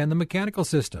 doors, and the mechanical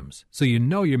systems, so you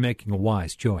know you're making a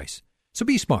wise choice. So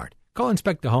be smart. Call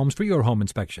Inspecta Homes for your home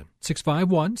inspection,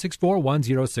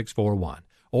 651-641-0641,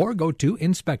 or go to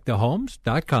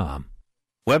inspectahomes.com.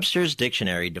 Webster's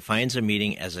Dictionary defines a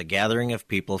meeting as a gathering of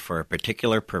people for a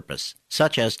particular purpose,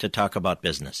 such as to talk about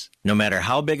business. No matter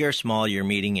how big or small your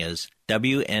meeting is,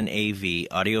 WNAV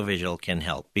Audiovisual can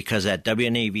help, because at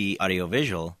WNAV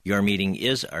Audiovisual, your meeting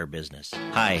is our business.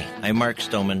 Hi, I'm Mark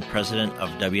Stoneman, president of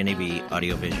WNAV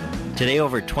Audiovisual. Today,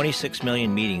 over 26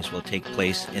 million meetings will take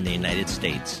place in the United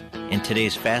States. In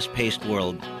today's fast-paced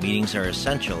world, meetings are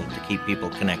essential to keep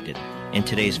people connected. In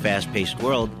today's fast-paced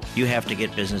world, you have to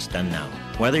get business done now.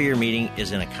 Whether your meeting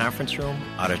is in a conference room,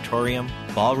 auditorium,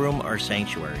 ballroom, or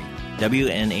sanctuary,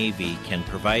 WNAV can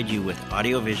provide you with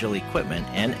audiovisual equipment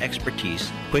and expertise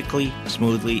quickly,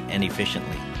 smoothly, and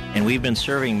efficiently. And we've been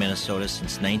serving Minnesota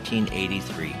since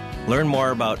 1983. Learn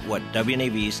more about what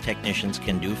WNAV's technicians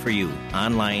can do for you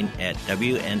online at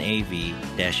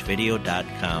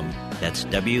WNAV-video.com. That's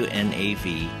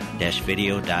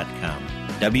WNAV-video.com.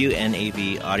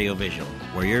 WNAV Audiovisual,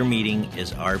 where your meeting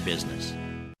is our business.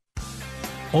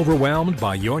 Overwhelmed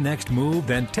by your next move?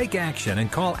 Then take action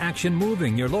and call Action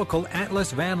Moving, your local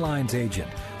Atlas Van Lines agent.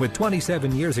 With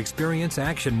 27 years experience,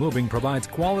 Action Moving provides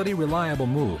quality, reliable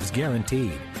moves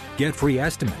guaranteed. Get free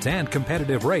estimates and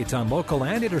competitive rates on local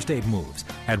and interstate moves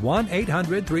at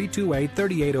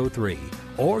 1-800-328-3803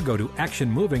 or go to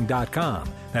actionmoving.com.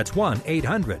 That's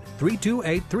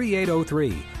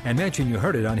 1-800-328-3803 and mention you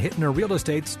heard it on Hittner Real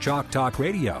Estate's Chalk Talk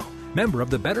Radio. Member of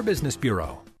the Better Business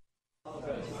Bureau.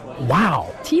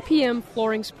 Wow. TPM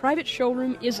Flooring's private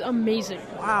showroom is amazing.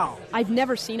 Wow. I've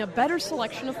never seen a better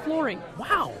selection of flooring.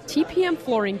 Wow. TPM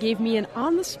Flooring gave me an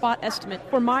on-the-spot estimate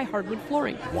for my hardwood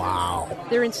flooring. Wow.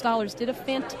 Their installers did a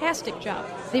fantastic job.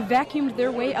 They vacuumed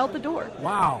their way out the door.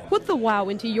 Wow. Put the wow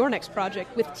into your next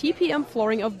project with TPM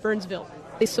Flooring of Burnsville.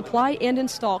 They supply and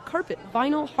install carpet,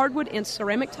 vinyl, hardwood, and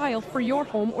ceramic tile for your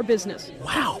home or business.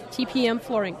 Wow. TPM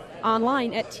Flooring.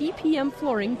 Online at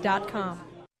tpmflooring.com.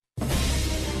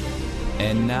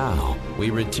 And now,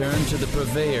 we return to the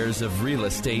purveyors of real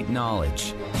estate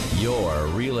knowledge, your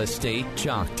Real Estate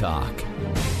Chalk Talk.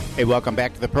 Hey, welcome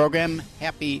back to the program.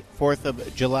 Happy 4th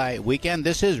of July weekend.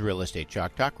 This is Real Estate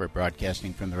Chalk Talk. We're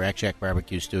broadcasting from the Rack Shack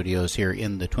Barbecue Studios here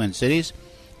in the Twin Cities.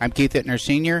 I'm Keith Hittner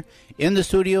Sr. in the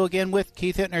studio again with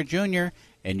Keith Hittner Jr.,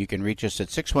 and you can reach us at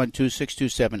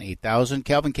 612-627-8000.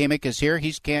 Calvin Kamick is here.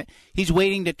 He's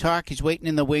waiting to talk. He's waiting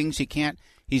in the wings.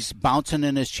 He's bouncing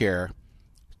in his chair.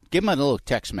 Give him a little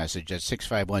text message at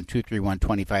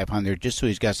 651-231-2500 just so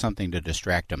he's got something to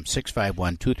distract him.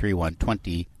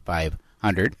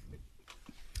 651-231-2500.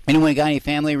 Anyone got any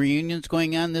family reunions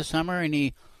going on this summer?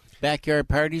 Any backyard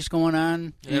parties going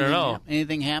on? I don't know.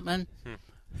 Anything happening?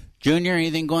 Junior,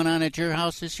 anything going on at your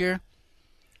house this year?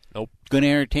 Nope. Going to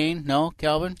entertain? No,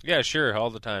 Calvin? Yeah, sure, all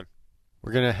the time.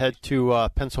 We're going to head to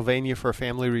Pennsylvania for a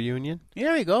family reunion.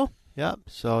 There we go. Yep.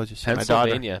 So just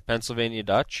Pennsylvania. Pennsylvania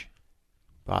Dutch?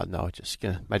 No,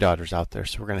 my daughter's out there,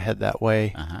 so we're going to head that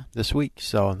way this week.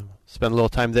 So spend a little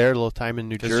time there, a little time in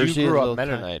New Jersey. Because you grew up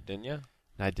Mennonite, didn't you?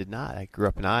 I did not. I grew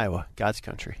up in Iowa, God's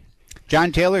country.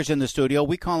 John Taylor's in the studio.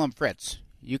 We call him Fritz.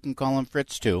 You can call him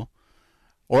Fritz 2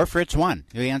 or Fritz 1.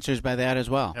 He answers by that as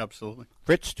well. Absolutely.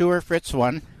 Fritz 2 or Fritz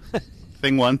 1.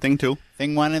 Thing 1, Thing 2.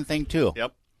 Thing 1 and Thing 2.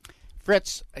 Yep.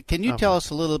 Fritz, can you tell us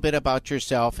a little bit about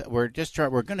yourself? We're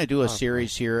going to do a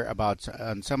series here about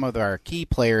some of our key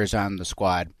players on the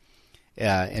squad,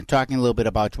 and talking a little bit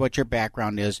about what your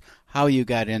background is, how you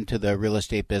got into the real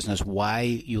estate business, why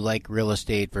you like real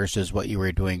estate versus what you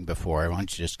were doing before. Why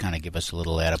don't you just kind of give us a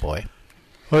little attaboy?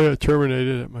 I got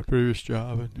terminated at my previous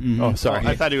job. Oh, sorry.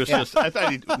 I thought he was I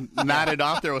thought he nodded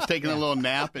off there, was taking a little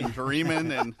nap and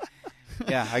dreaming and.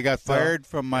 Yeah, I got fired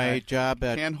from my job.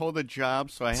 Can't hold a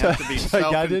job, so I have to be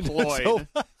self-employed.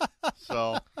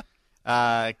 So,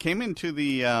 came into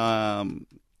the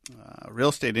real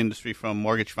estate industry from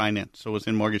mortgage finance. So, was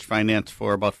in mortgage finance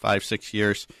for about 5-6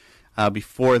 years.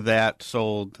 Before that,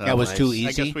 sold. That was too easy.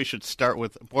 I guess we should start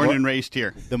with born and raised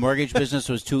here. The mortgage business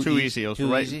was too easy. It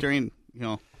was during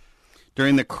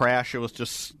the crash. It was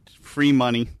just free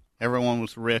money. Everyone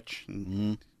was rich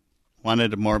and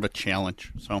wanted more of a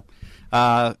challenge. So.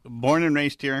 Born and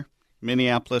raised here,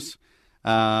 Minneapolis.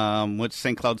 Went to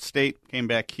St. Cloud State, came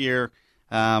back here,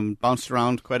 bounced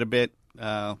around quite a bit,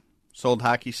 sold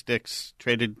hockey sticks,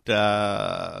 traded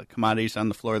commodities on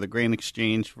the floor of the grain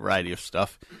exchange, variety of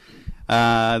stuff.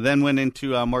 Then went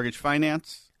into mortgage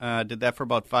finance, did that for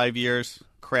about 5 years.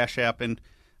 Crash happened,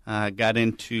 got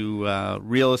into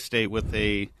real estate with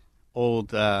a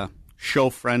old show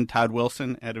friend, Todd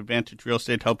Wilson, at Advantage Real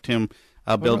Estate, helped him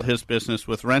build his business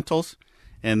with rentals,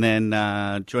 and then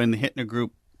joined the Hittner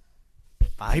Group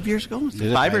 5 years ago?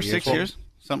 5 or 6 years?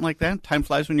 Something like that. Time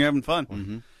flies when you're having fun.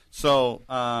 Mm-hmm. So,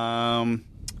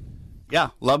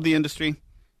 love the industry.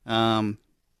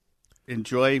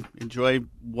 Enjoy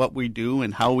what we do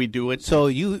and how we do it. So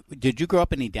did you grow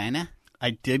up in Edina?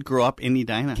 I did grow up in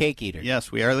Edina. Cake eater.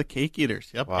 Yes, we are the cake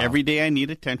eaters. Yep. Wow. Every day I need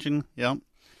attention. Yep.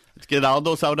 Let's get all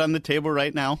those out on the table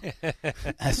right now.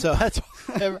 So that's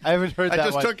I haven't heard that. I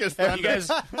just took his thunder.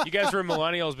 You guys were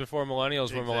millennials before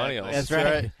millennials were millennials. That's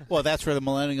right. Well, that's where the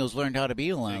millennials learned how to be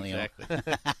millennial.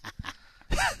 Exactly.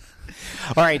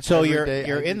 All right, so you're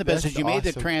in the business. You made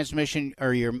the transmission,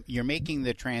 or you're making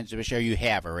the transition, or you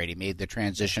have already made the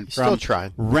transition from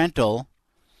rental,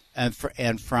 and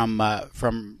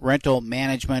from rental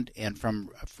management, and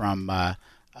from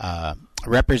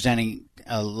representing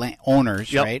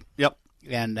owners, right? Yep.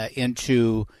 And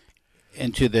into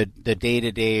the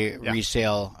day-to-day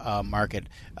resale market.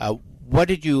 What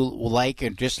did you like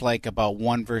and dislike about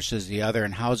one versus the other,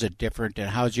 and how's it different, and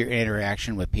how's your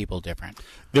interaction with people different?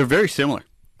 They're very similar.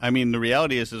 I mean, the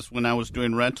reality is when I was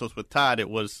doing rentals with Todd, it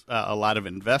was a lot of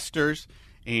investors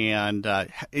and,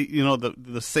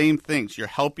 the same things. You're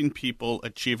helping people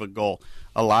achieve a goal.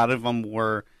 A lot of them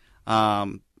were,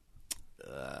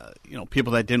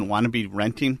 people that didn't want to be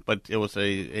renting, but it was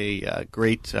a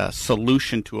great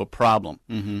solution to a problem.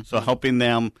 Mm-hmm. So helping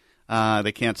them,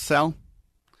 they can't sell.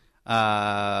 They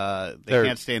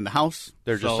can't stay in the house.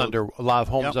 They're just a lot of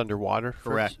homes underwater.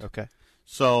 Correct. Okay.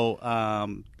 So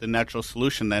the natural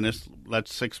solution then is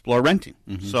let's explore renting.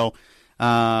 Mm-hmm. So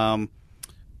I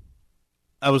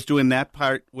was doing that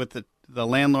part with the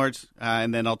landlords,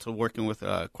 and then also working with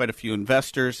quite a few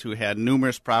investors who had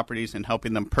numerous properties and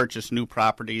helping them purchase new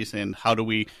properties, and how do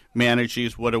we manage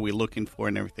these, what are we looking for,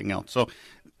 and everything else. So,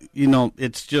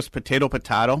 it's just potato,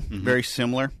 very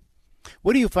similar.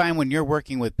 What do you find when you're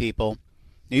working with people?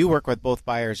 You work with both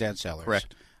buyers and sellers.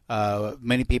 Correct.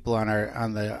 Many people on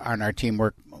our team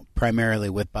work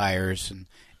primarily with buyers,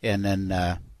 and then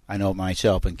I know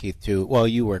myself and Keith too. Well,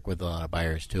 you work with a lot of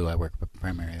buyers too. I work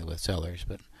primarily with sellers,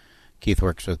 but Keith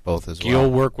works with both as well. You'll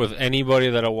work with anybody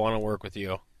that'll want to work with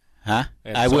you. Huh?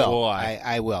 And I so will. will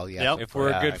I will, yeah. Yep. If we're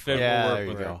a good fit, we'll work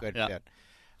with you. Good fit.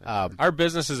 Our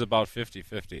business is about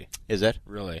 50-50. Is it?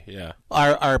 Really, yeah.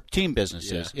 Our team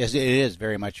business is. Yes, it is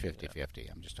very much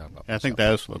 50-50. I'm just talking about I think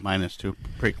that is what mine is too.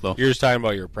 Pretty close. You're just talking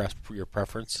about your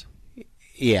preference?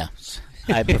 Yes.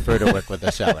 I prefer to work with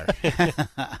a seller.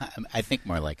 I think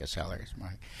more like a seller.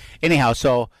 Anyhow,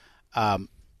 so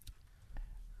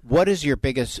what is your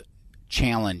biggest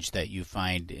challenge that you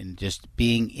find in just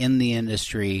being in the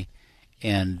industry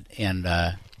and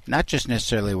not just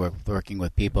necessarily working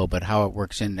with people, but how it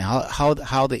works in how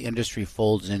the industry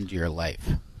folds into your life?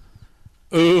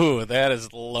 Ooh, that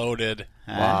is loaded.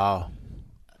 Wow.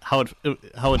 how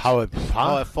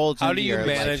it folds. How into do you your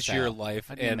manage lifestyle. your life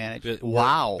How do you and manage?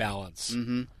 work balance?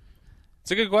 Mm-hmm.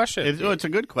 It's a good question. It's a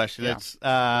good question.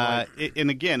 Yeah. It's and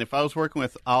again, if I was working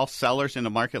with all sellers in a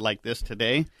market like this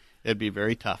today, it'd be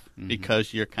very tough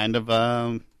because you're kind of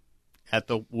at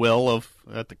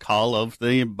the call of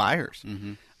the buyers.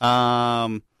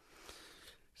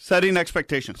 Setting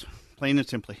expectations, plain and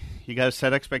simply. You got to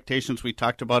set expectations. We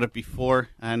talked about it before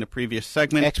in the previous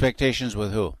segment. Expectations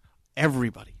with who?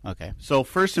 Everybody. Okay. So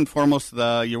first and foremost,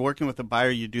 you're working with the buyer.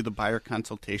 You do the buyer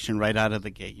consultation right out of the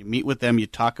gate. You meet with them. You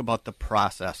talk about the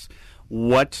process.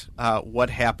 What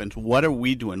happens? What are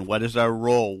we doing? What is our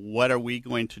role? What are we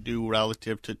going to do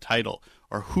relative to title?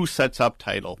 Or who sets up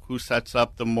title? Who sets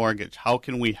up the mortgage? How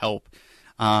can we help?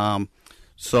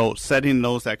 So setting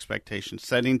those expectations,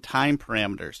 setting time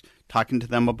parameters, talking to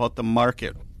them about the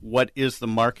market. What is the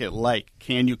market like?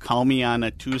 Can you call me on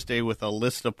a Tuesday with a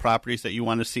list of properties that you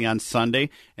want to see on Sunday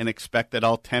and expect that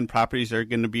all 10 properties are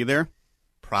going to be there?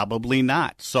 Probably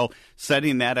not. So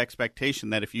setting that expectation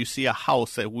that if you see a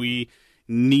house that we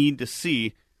need to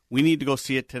see, we need to go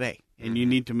see it today. And you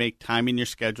need to make time in your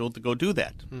schedule to go do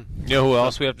that. You know who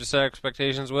else we have to set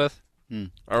expectations with?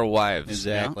 Our wives.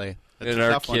 Exactly. And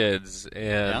our kids.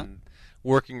 And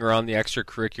working around the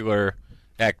extracurricular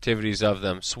activities of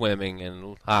them, swimming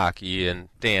and hockey and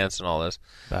dance and all this.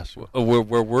 Where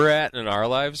we're at in our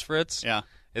lives, Fritz,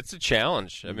 it's a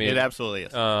challenge. I mean, it absolutely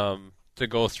is. To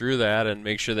go through that and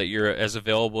make sure that you're as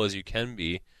available as you can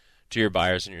be to your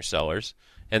buyers and your sellers.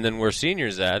 And then where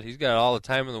Senior's at, he's got all the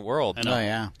time in the world. Oh,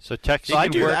 yeah. So I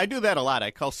do that a lot.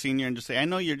 I call Senior and just say, I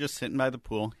know you're just sitting by the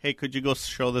pool. Hey, could you go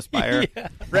show this buyer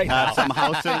right now. some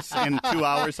houses in 2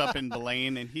 hours up in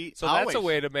Blaine? And that's a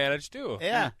way to manage, too.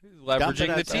 Yeah.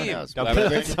 Leveraging the team.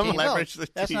 Leverage the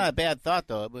team. That's not a bad thought,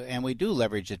 though. And we do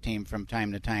leverage the team from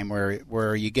time to time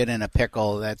where you get in a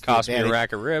pickle. That's cost me a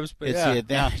rack of ribs. But it's the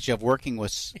advantage of working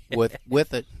with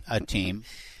a team.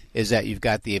 Is that you've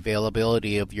got the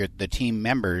availability of the team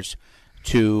members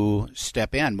to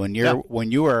step in when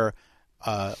you are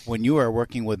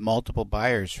working with multiple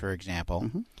buyers, for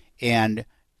example, and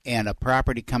a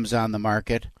property comes on the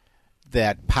market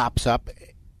that pops up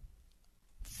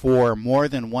for more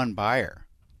than one buyer,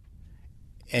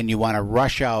 and you want to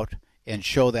rush out and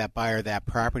show that buyer that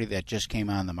property that just came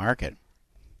on the market,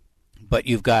 but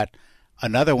you've got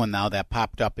another one now that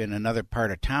popped up in another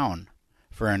part of town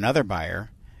for another buyer.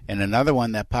 And another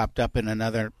one that popped up in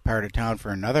another part of town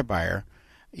for another buyer,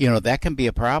 that can be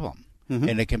a problem.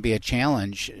 And it can be a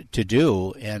challenge to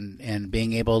do. And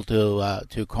being able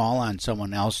to call on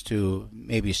someone else to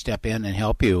maybe step in and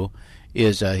help you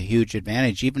is a huge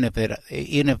advantage, even if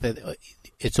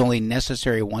it's only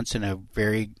necessary once in a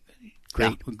very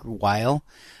great while.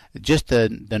 Just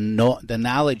the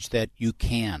knowledge that you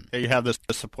can. You have the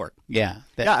support. Yeah.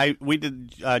 We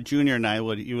did, Junior and I,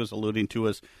 what he was alluding to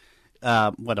was,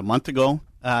 a month ago,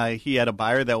 he had a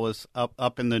buyer that was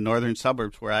up in the northern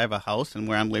suburbs where I have a house and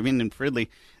where I'm living in Fridley.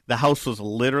 The house was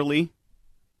literally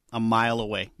a mile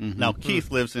away. Now,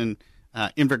 Keith lives in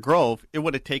Inver Grove. It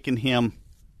would have taken him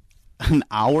an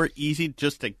hour easy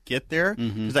just to get there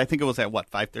because I think it was at,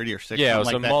 5:30 or 6? Yeah, it was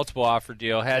like a that. multiple offer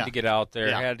deal. Had to get out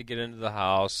there, had to get into the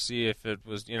house, see if it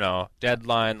was,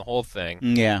 deadline, the whole thing.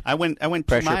 Yeah. I went 2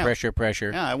 miles.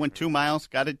 Pressure. Yeah, I went 2 miles,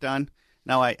 got it done.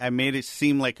 Now, I made it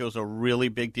seem like it was a really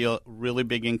big deal, really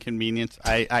big inconvenience.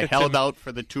 I held out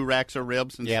for the 2 racks of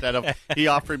ribs instead of he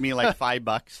offered me like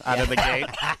 $5 out of the gate.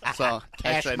 So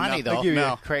cash I said, money, no, though. Give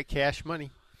you cash money.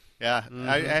 Yeah,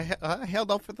 I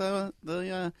held out for the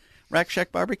Rack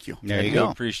Shack barbecue. There you go.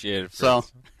 Appreciate it. So,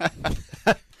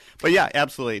 but yeah,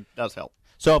 absolutely, it does help.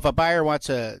 So if a buyer wants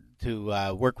to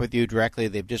work with you directly,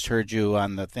 they've just heard you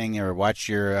on the thing or watch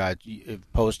your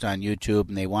post on YouTube,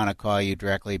 and they want to call you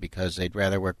directly because they'd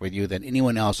rather work with you than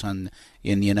anyone else in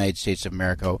the United States of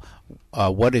America,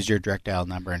 what is your direct dial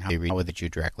number and how do you reach with you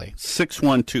directly?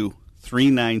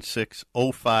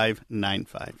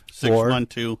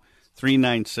 612-396-0595.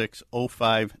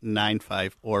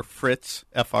 612-396-0595 or Fritz,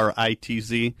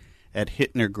 Fritz, at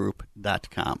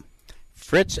HittnerGroup.com.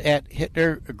 Fritz at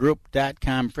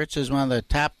HittnerGroup.com. Fritz is one of the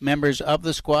top members of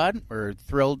the squad. We're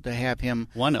thrilled to have him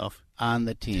on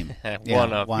the team.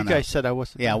 One of. You guys said I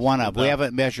wasn't. Yeah, one of. We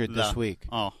haven't measured this week.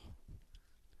 Oh.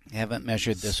 Haven't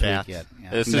measured this week yet. Yeah.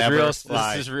 This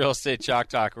is Real Estate Chalk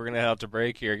Talk. We're going to head out to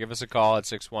break here. Give us a call at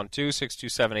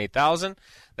 612-627-8000.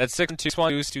 That's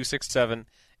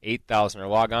 612-267-8000. Or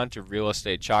log on to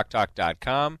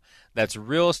realestatechalktalk.com. That's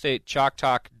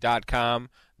realestatechalktalk.com.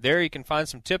 There you can find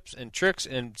some tips and tricks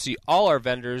and see all our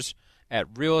vendors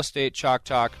at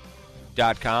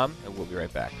realestatechalktalk.com. And we'll be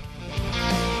right back.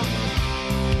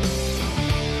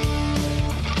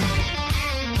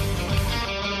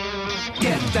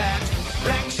 Get that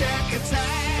Rack Shack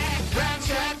attack, Rack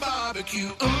Shack barbecue.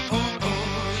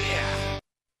 Yeah.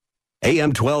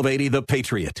 AM 1280, The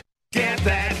Patriot. Get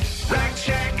that Rack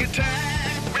Shack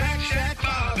attack, Rack Shack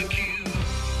barbecue.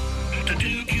 To do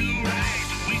you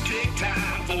right, we take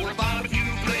time for a barbecue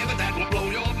flavor that will blow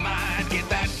your mind. Get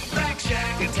that Rack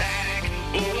Shack attack,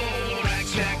 oh, Rack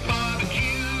Shack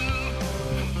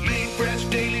barbecue. Made fresh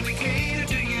daily, we cater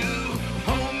to you.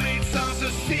 Homemade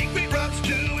sauces, secret rubs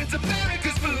too. It's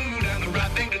America's food and the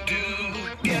right thing to do.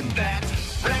 Get that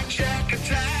Rack Shack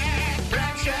attack,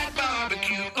 Rack Shack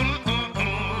barbecue.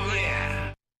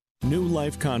 Yeah. New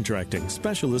Life Contracting,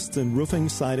 specialists in roofing,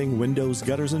 siding, windows,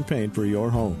 gutters, and paint for your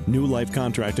home. New Life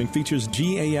Contracting features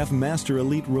GAF Master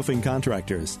Elite Roofing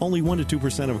Contractors. Only 1% to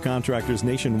 2% of contractors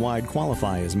nationwide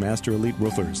qualify as Master Elite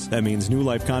Roofers. That means New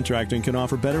Life Contracting can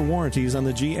offer better warranties on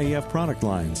the GAF product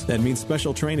lines. That means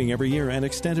special training every year and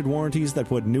extended warranties that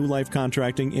put New Life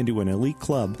Contracting into an elite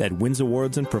club that wins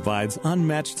awards and provides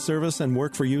unmatched service and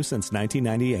work for you since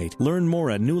 1998. Learn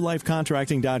more at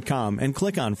newlifecontracting.com and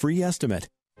click on free estimate.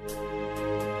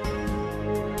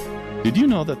 Did you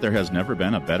know that there has never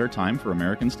been a better time for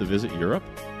Americans to visit Europe?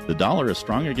 The dollar is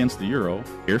strong against the euro,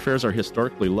 airfares are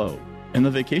historically low, and the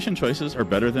vacation choices are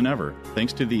better than ever,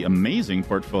 thanks to the amazing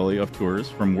portfolio of tours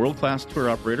from world-class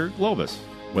tour operator Globus.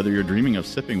 Whether you're dreaming of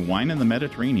sipping wine in the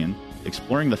Mediterranean,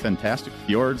 exploring the fantastic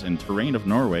fjords and terrain of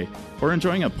Norway, or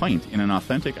enjoying a pint in an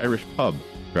authentic Irish pub,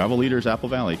 Travel Leaders Apple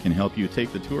Valley can help you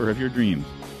take the tour of your dreams.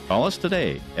 Call us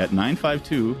today at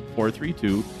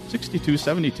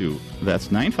 952-432-6272. That's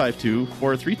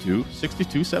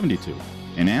 952-432-6272.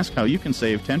 And ask how you can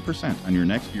save 10% on your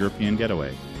next European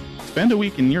getaway. Spend a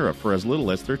week in Europe for as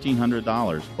little as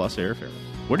 $1,300 plus airfare.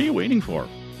 What are you waiting for?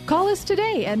 Call us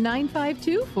today at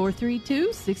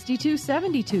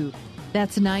 952-432-6272.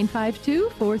 That's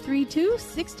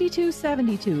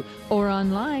 952-432-6272. Or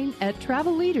online at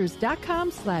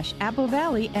travelleaders.com/Apple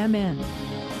Valley MN.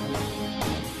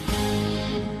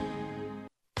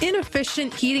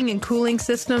 Inefficient heating and cooling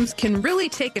systems can really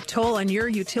take a toll on your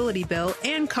utility bill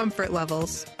and comfort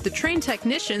levels. The trained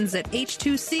technicians at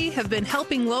H2C have been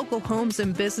helping local homes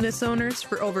and business owners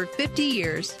for over 50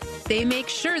 years. They make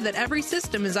sure that every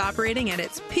system is operating at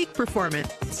its peak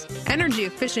performance.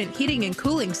 Energy-efficient heating and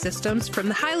cooling systems from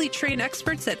the highly trained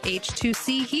experts at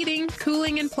H2C Heating,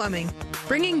 Cooling, and Plumbing,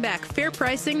 bringing back fair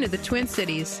pricing to the Twin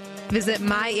Cities. Visit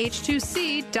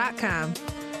myh2c.com.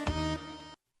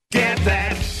 Get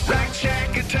that Rack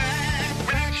Shack attack,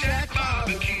 Rack Shack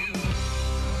barbecue.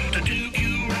 To do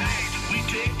you right, we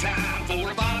take time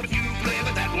for a barbecue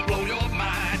flavor that will blow your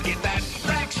mind. Get that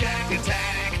Rack Shack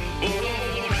attack,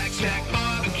 oh, Rack Shack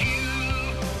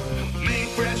barbecue. Made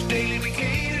fresh daily, we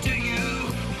cater to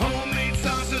you. Homemade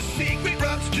sauces, secret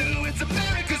rubs too. It's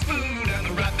America's food and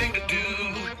the right thing to do.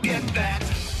 Get that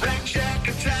Rack Shack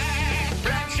attack,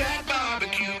 Rack Shack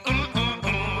barbecue.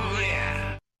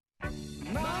 Yeah.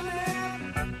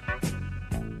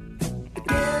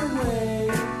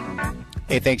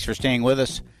 Hey, thanks for staying with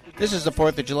us. This is the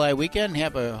 4th of July weekend.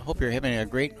 Hope you're having a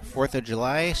great 4th of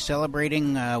July,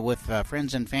 celebrating with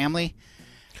friends and family.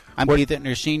 I'm Keith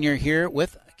Ittner Sr. here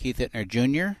with Keith Ittner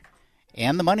Jr.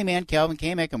 and the money man, Calvin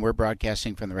Kamek, and we're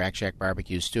broadcasting from the Rack Shack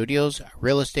Barbecue Studios.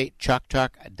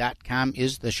 RealEstateChalkTalk.com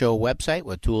is the show website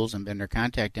with tools and vendor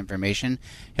contact information.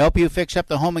 Help you fix up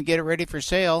the home and get it ready for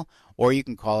sale. Or you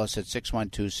can call us at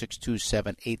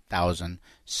 612-627-8000,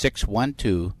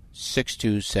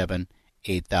 612-627-8000.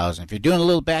 If you're doing a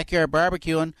little backyard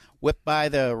barbecuing, whip by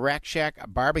the Rack Shack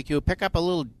Barbecue. Pick up a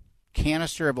little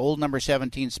canister of old number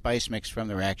 17 spice mix from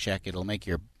the Rack Shack. It'll make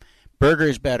your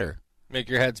burgers better. Make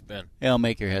your head spin. It'll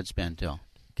make your head spin, too.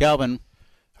 Calvin.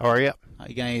 How are you?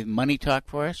 You got any money talk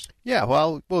for us? Yeah,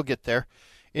 well, we'll get there.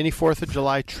 Any 4th of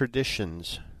July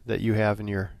traditions that you have in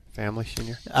your family,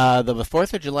 Senior? The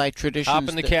 4th of July traditions. Hop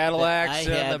in the Cadillacs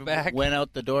in the back. Went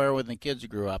out the door when the kids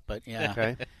grew up, but yeah.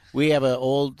 Okay. We have an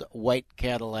old white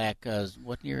Cadillac.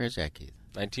 What year is that, Keith?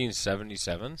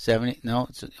 1977? 70? No,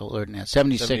 it's older than that.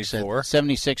 76.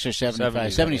 76 or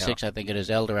 75. 76, yeah. I think it is.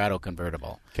 Eldorado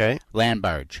convertible. Okay. Land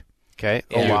barge. Okay.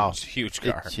 Oh, wow. Huge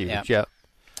car. It's huge, yeah.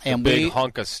 And big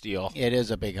hunk of steel. It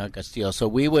is a big hunk of steel. So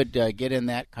we would get in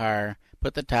that car,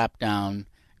 put the top down,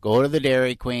 go to the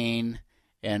Dairy Queen,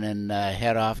 and then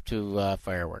head off to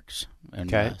fireworks.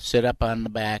 And sit up on the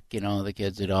back. You know, the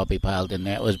kids would all be piled in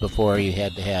there. That was before you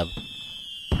had to have...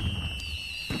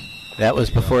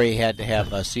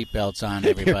 seatbelts on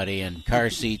everybody and car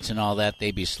seats and all that.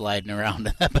 They'd be sliding around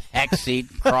in the back seat,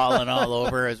 crawling all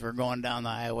over as we're going down the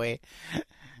highway.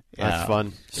 That's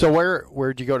fun. So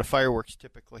where'd you go to fireworks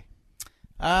typically?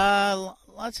 A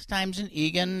lots of times in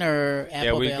Egan or Apple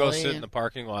Yeah, we'd Valley. go sit in the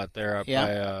parking lot there up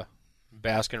by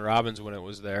Baskin Robbins when it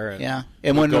was there. And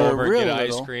and when we'd go they're over real and get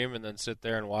little, ice cream and then sit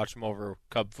there and watch them over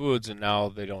Cub Foods, and now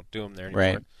they don't do them there anymore.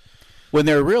 Right. When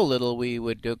they were real little, we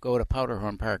would go to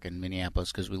Powderhorn Park in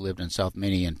Minneapolis because we lived in South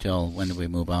Minnie until when did we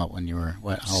move out? When you were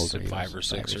how old? 5 or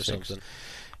 6 or something.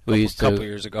 We used a couple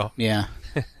years ago. Yeah,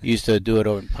 used to do it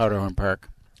over in Powderhorn Park.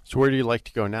 So where do you like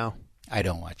to go now? I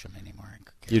don't watch them anymore.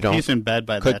 You don't? He's in bed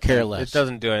by Could that care time. less. It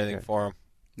doesn't do anything for him.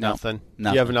 Nothing.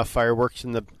 Nothing. You have enough fireworks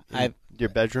in your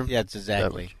bedroom? Yeah, that's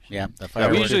exactly. Yeah, the We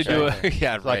fireworks. usually do it.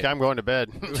 Yeah, It's like I'm going to bed.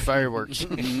 It's fireworks.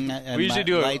 We usually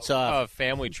do lights off. a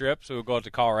family trip, so we'll go out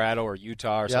to Colorado or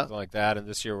Utah or something like that. And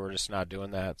this year we're just not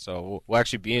doing that, so we'll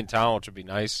actually be in town, which would be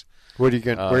nice. Where are you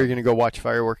going to go watch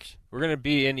fireworks? We're going to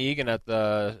be in Egan at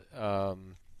the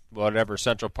whatever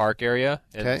Central Park area,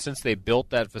 and since they built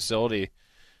that facility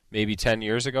maybe 10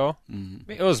 years ago,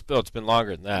 it's been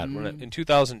longer than that. In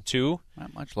 2002,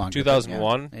 not much longer.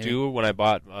 2001, yeah, when I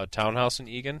bought a townhouse in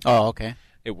Egan. Oh, okay.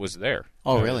 It was there.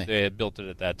 Oh, really? They had built it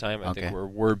at that time. I think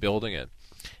we're building it.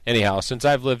 Anyhow, since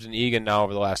I've lived in Egan now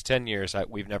over the last 10 years,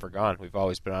 we've never gone. We've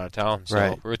always been out of town. So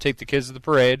we're going to take the kids to the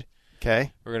parade.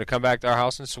 Okay. We're going to come back to our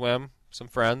house and swim, some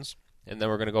friends, and then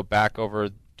we're going to go back over,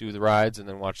 do the rides, and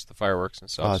then watch the fireworks and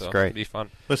stuff. Oh, that's so great. It'll be fun.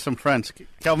 With some friends.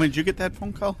 Calvin, did you get that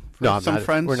phone call? No, some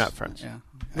friends? We're not friends. Yeah.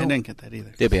 I didn't get that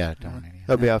either. They'll be out of town.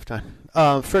 They'll be out of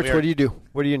time. Fritz, what do you do?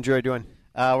 What do you enjoy doing?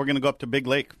 We're going to go up to Big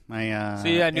Lake. See,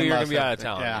 I knew you were going to be out of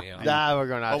town. Yeah. We're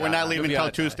going out. We're not leaving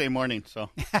until Tuesday morning. So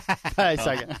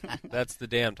that's the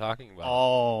day I'm talking about.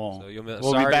 Oh, so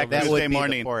we'll be back Tuesday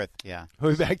morning. Yeah,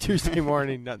 we'll be back Tuesday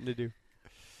morning. Nothing to do.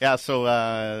 Yeah. So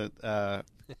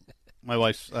my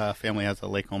wife's family has a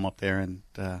lake home up there, and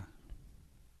going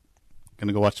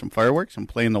to go watch some fireworks and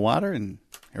play in the water and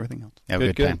everything else. Have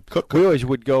a good time. We always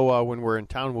would go when we're in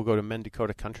town. We'll go to Mend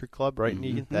Dakota Country Club right in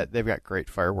Egan. They've got great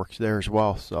fireworks there as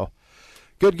well. So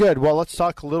good. Well, let's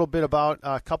talk a little bit about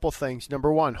a couple things.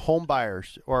 Number one, home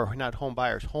buyers, or not home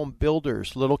buyers, home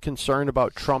builders. Little concerned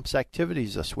about Trump's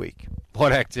activities this week.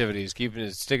 What activities?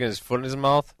 Sticking his foot in his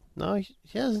mouth? No,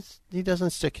 he doesn't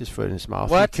stick his foot in his mouth.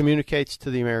 What? He communicates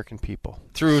to the American people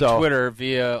Through Twitter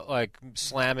via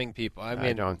slamming people. I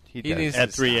mean, he needs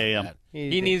at to 3 stop a.m. that.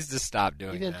 He needs to stop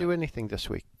doing that. He didn't do anything this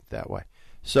week that way.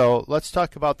 So let's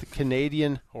talk about the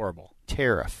Canadian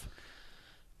tariff.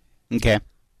 Okay.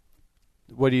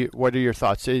 What are your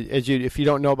thoughts? If you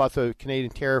don't know about the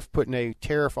Canadian tariff, putting a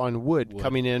tariff on wood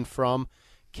coming in from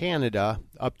Canada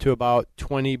up to about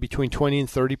between 20 and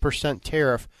 30%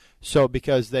 tariff. So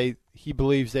because he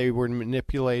believes they were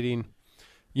manipulating,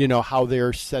 how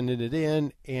they're sending it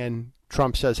in, and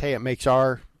Trump says, hey, it makes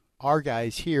our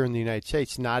guys here in the United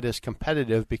States not as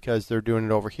competitive because they're doing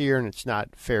it over here and it's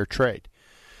not fair trade.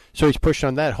 So he's pushing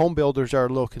on that. Home builders are a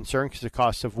little concerned because the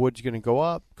cost of wood's going to go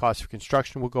up, cost of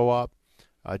construction will go up.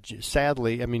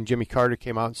 Sadly, Jimmy Carter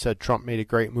came out and said Trump made a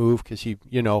great move because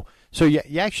so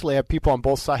you actually have people on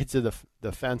both sides of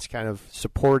the fence kind of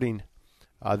supporting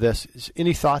this.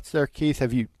 Any thoughts there, Keith?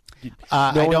 Have you?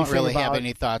 I don't really have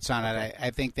any thoughts on it.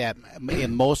 I think that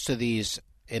in most of these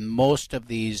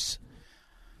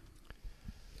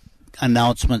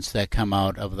announcements that come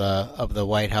out of the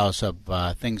White House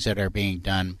of things that are being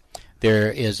done,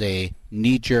 there is a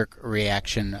knee-jerk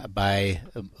reaction by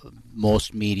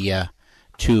most media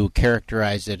to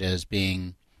characterize it as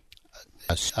being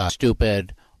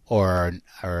stupid or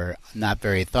not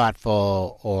very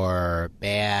thoughtful or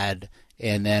bad,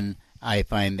 and then I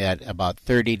find that about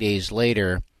 30 days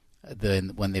later,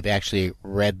 when they've actually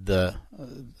read the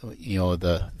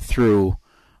through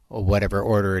or whatever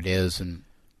order it is, and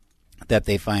that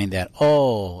they find that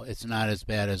it's not as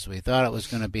bad as we thought it was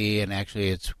going to be, and actually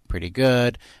it's pretty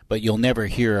good, but you'll never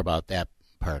hear about that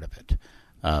part of it.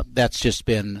 That's just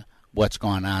been what's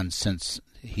gone on since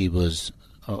he was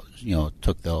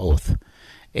took the oath,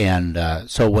 and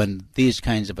so when these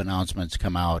kinds of announcements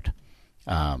come out,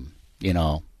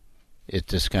 it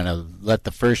just kind of let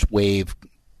the first wave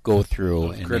go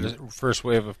through, first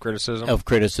wave of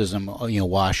criticism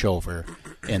wash over,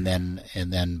 and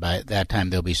then by that time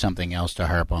there'll be something else to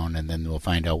harp on, and then we'll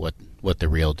find out what the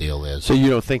real deal is. So you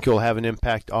don't think it'll have an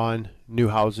impact on new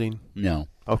housing? No.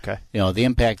 Okay. The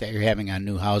impact that you're having on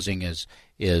new housing is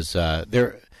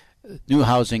new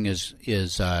housing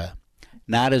is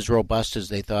not as robust as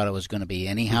they thought it was going to be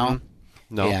anyhow. Mm-hmm.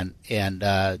 No. And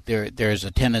there's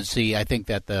a tendency, I think,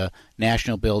 that the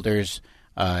national builders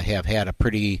have had a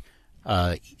pretty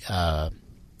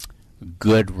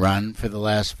good run for the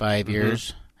last 5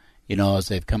 years. As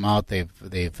they've come out, they've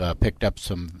picked up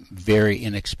some very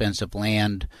inexpensive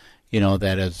land,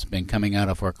 that has been coming out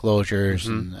of foreclosures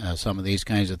and some of these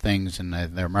kinds of things, and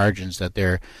their margins that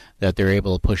they're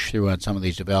able to push through on some of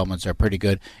these developments are pretty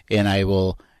good. And I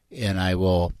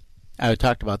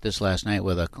talked about this last night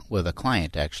with a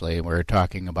client, actually. We were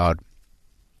talking about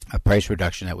a price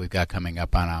reduction that we've got coming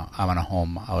up on a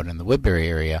home out in the Woodbury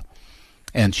area,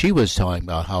 and she was telling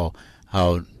about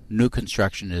how new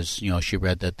construction is. She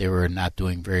read that they were not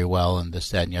doing very well and this,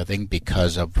 that, and the other thing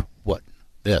because of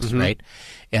this, right?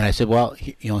 And I said, well,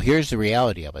 here's the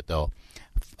reality of it, though.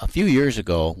 A few years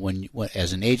ago, when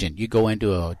as an agent, you go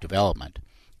into a development,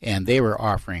 and they were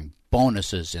offering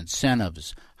bonuses,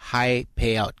 incentives, high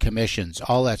payout commissions,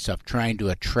 all that stuff, trying to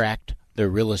attract the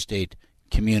real estate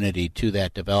community to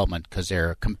that development because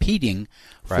they're competing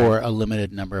for a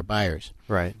limited number of buyers.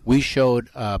 Right. We showed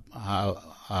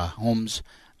homes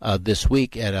this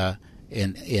week at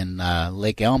in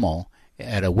Lake Elmo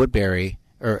at a Woodbury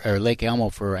or Lake Elmo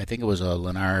for, I think it was a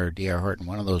Lennar or D.R. Horton,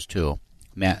 one of those two,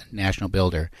 national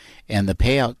builder, and the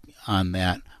payout on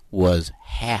that was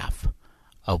half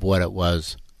of what it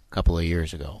was a couple of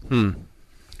years ago.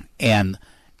 And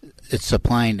it's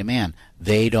supply and demand.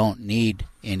 They don't need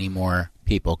any more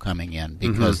people coming in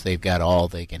because they've got all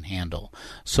they can handle.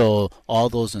 So all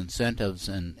those incentives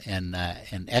and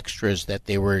extras that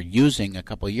they were using a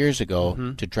couple of years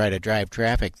ago to try to drive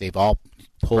traffic, they've all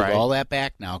pulled all that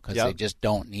back now because they just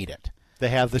don't need it. They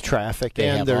have the traffic, They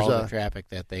and have there's all the traffic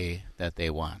that they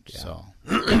want. So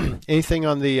anything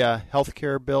on the health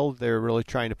care bill? They're really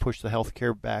trying to push the health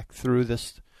care back through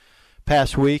this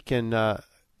past week, and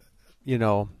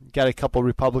got a couple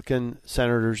Republican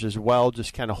senators as well,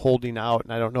 just kind of holding out.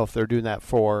 And I don't know if they're doing that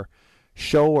for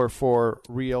show or for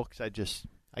real, because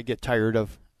I get tired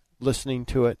of listening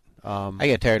to it. I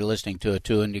get tired of listening to it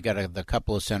too. And you got the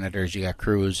couple of senators. You got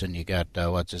Cruz, and you got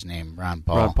what's his name, Ron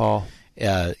Paul. Ron Paul.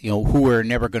 Who are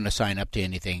never going to sign up to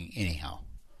anything anyhow.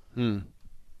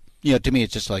 To me,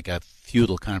 it's just like a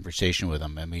futile conversation with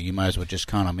them. I mean, you might as well just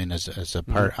count them in as a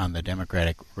part on the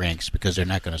Democratic ranks because they're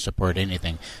not going to support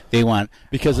anything. They want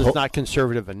because it's not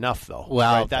conservative enough, though.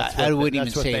 Well, right? I wouldn't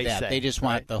even say that. Say. They just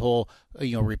want the whole,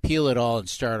 repeal it all and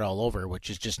start all over, which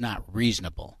is just not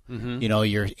reasonable.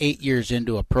 You're 8 years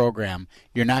into a program.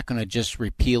 You're not going to just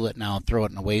repeal it now and throw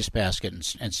it in a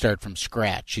wastebasket and start from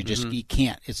scratch. You just you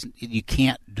can't. You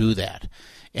can't do that.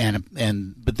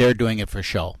 But they're doing it for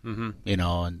show,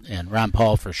 and Ron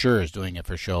Paul for sure is doing it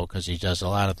for show because he does a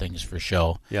lot of things for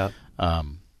show. Yeah.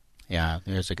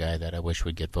 There's a guy that I wish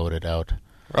would get voted out.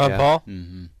 Ron Paul?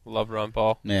 Mm-hmm. Love Ron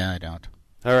Paul. Yeah, I don't.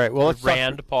 All right, well, let's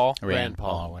Rand Paul,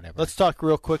 whatever. Let's talk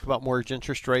real quick about mortgage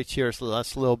interest rates here. So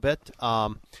that's a little bit.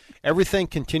 Everything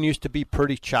continues to be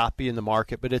pretty choppy in the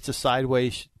market, but it's a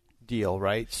sideways deal,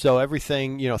 right? So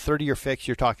everything, 30-year fix,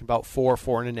 you're talking about 4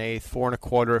 1/8, 4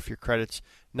 1/4 if your credit's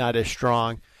not as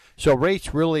strong. So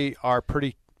rates really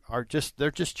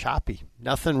they're just choppy.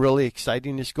 Nothing really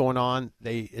exciting is going on.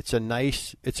 It's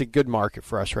a good market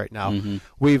for us right now.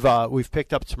 We've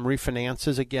picked up some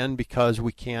refinances again because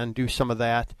we can do some of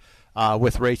that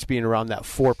with rates being around that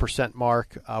 4%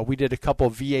 mark. We did a couple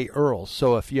of VA IRRRLs.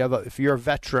 So if you're a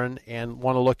veteran and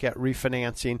want to look at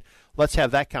refinancing, let's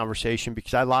have that conversation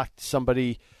because I locked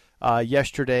somebody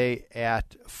yesterday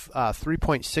at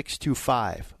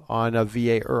 3.625 on a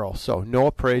VA IRRRL. So no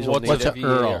appraisal. What's a VA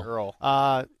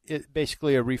IRRRL? It's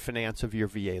basically a refinance of your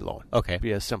VA loan. Okay.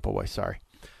 Be a simple way. Sorry.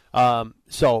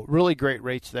 So really great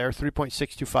rates there.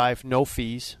 3.625, no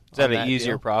fees. Is that an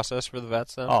easier process for the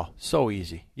vets then? Oh, so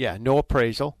easy. Yeah, no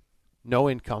appraisal, no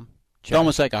income. It's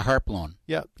almost like a HARP loan.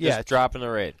 Yeah, just dropping the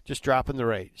rate. Just dropping the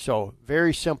rate. So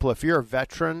very simple. If you're a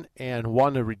veteran and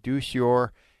want to reduce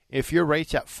if your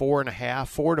rate's at 4.5,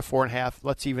 4 to 4.5,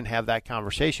 let's even have that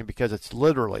conversation because it's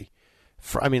literally.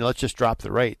 Let's just drop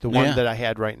the rate. The one that I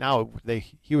had right now,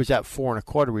 he was at 4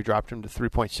 1/4. We dropped him to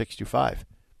 3.625.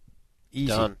 Easy.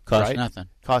 Done. Cost nothing.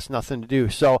 Cost nothing to do.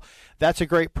 So that's a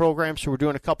great program. So we're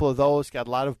doing a couple of those. Got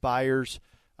a lot of buyers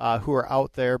who are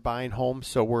out there buying homes.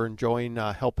 So we're enjoying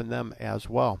helping them as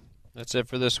well. That's it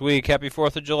for this week. Happy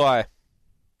 4th of July.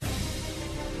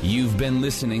 You've been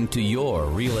listening to your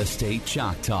Real Estate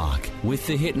Chalk Talk with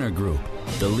the Hittner Group,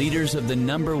 the leaders of the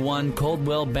 #1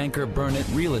 Coldwell Banker Burnett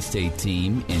real estate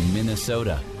team in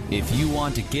Minnesota. If you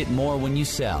want to get more when you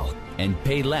sell and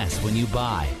pay less when you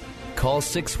buy, call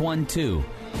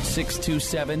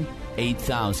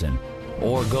 612-627-8000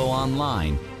 or go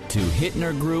online to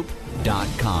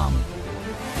hittnergroup.com.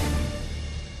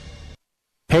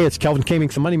 Hey, it's Calvin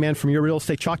Kaming, the Money Man from Your Real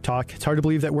Estate Chalk Talk. It's hard to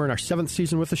believe that we're in our 7th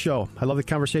season with the show. I love the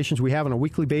conversations we have on a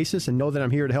weekly basis and know that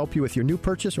I'm here to help you with your new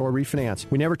purchase or refinance.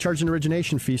 We never charge an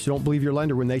origination fee, so don't believe your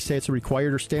lender when they say it's a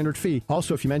required or standard fee.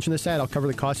 Also, if you mention this ad, I'll cover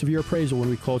the cost of your appraisal when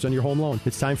we close on your home loan.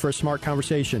 It's time for a smart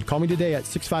conversation. Call me today at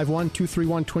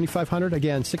 651-231-2500.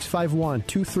 Again,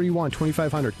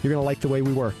 651-231-2500. You're going to like the way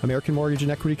we work. American Mortgage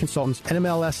and Equity Consultants,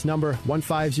 NMLS number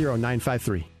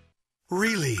 150953.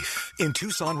 Relief in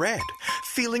Tucson red.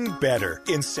 Feeling better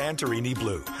in Santorini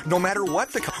blue. No matter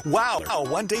what the... Wow!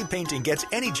 One Day Painting gets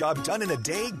any job done in a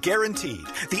day guaranteed.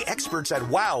 The experts at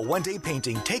Wow One Day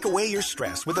Painting take away your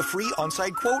stress with a free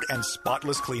on-site quote and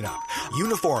spotless cleanup.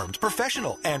 Uniformed,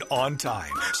 professional, and on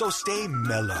time. So stay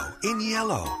mellow in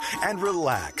yellow and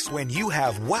relax when you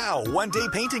have Wow One Day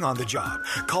Painting on the job.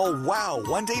 Call Wow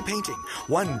One Day Painting.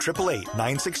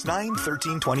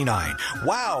 1-888-969-1329.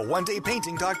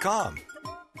 WowOneDayPainting.com.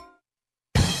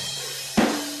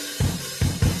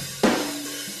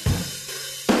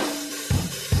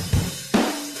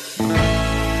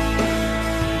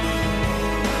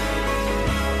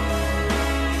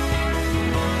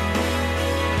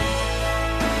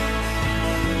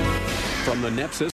 From the NEPSIS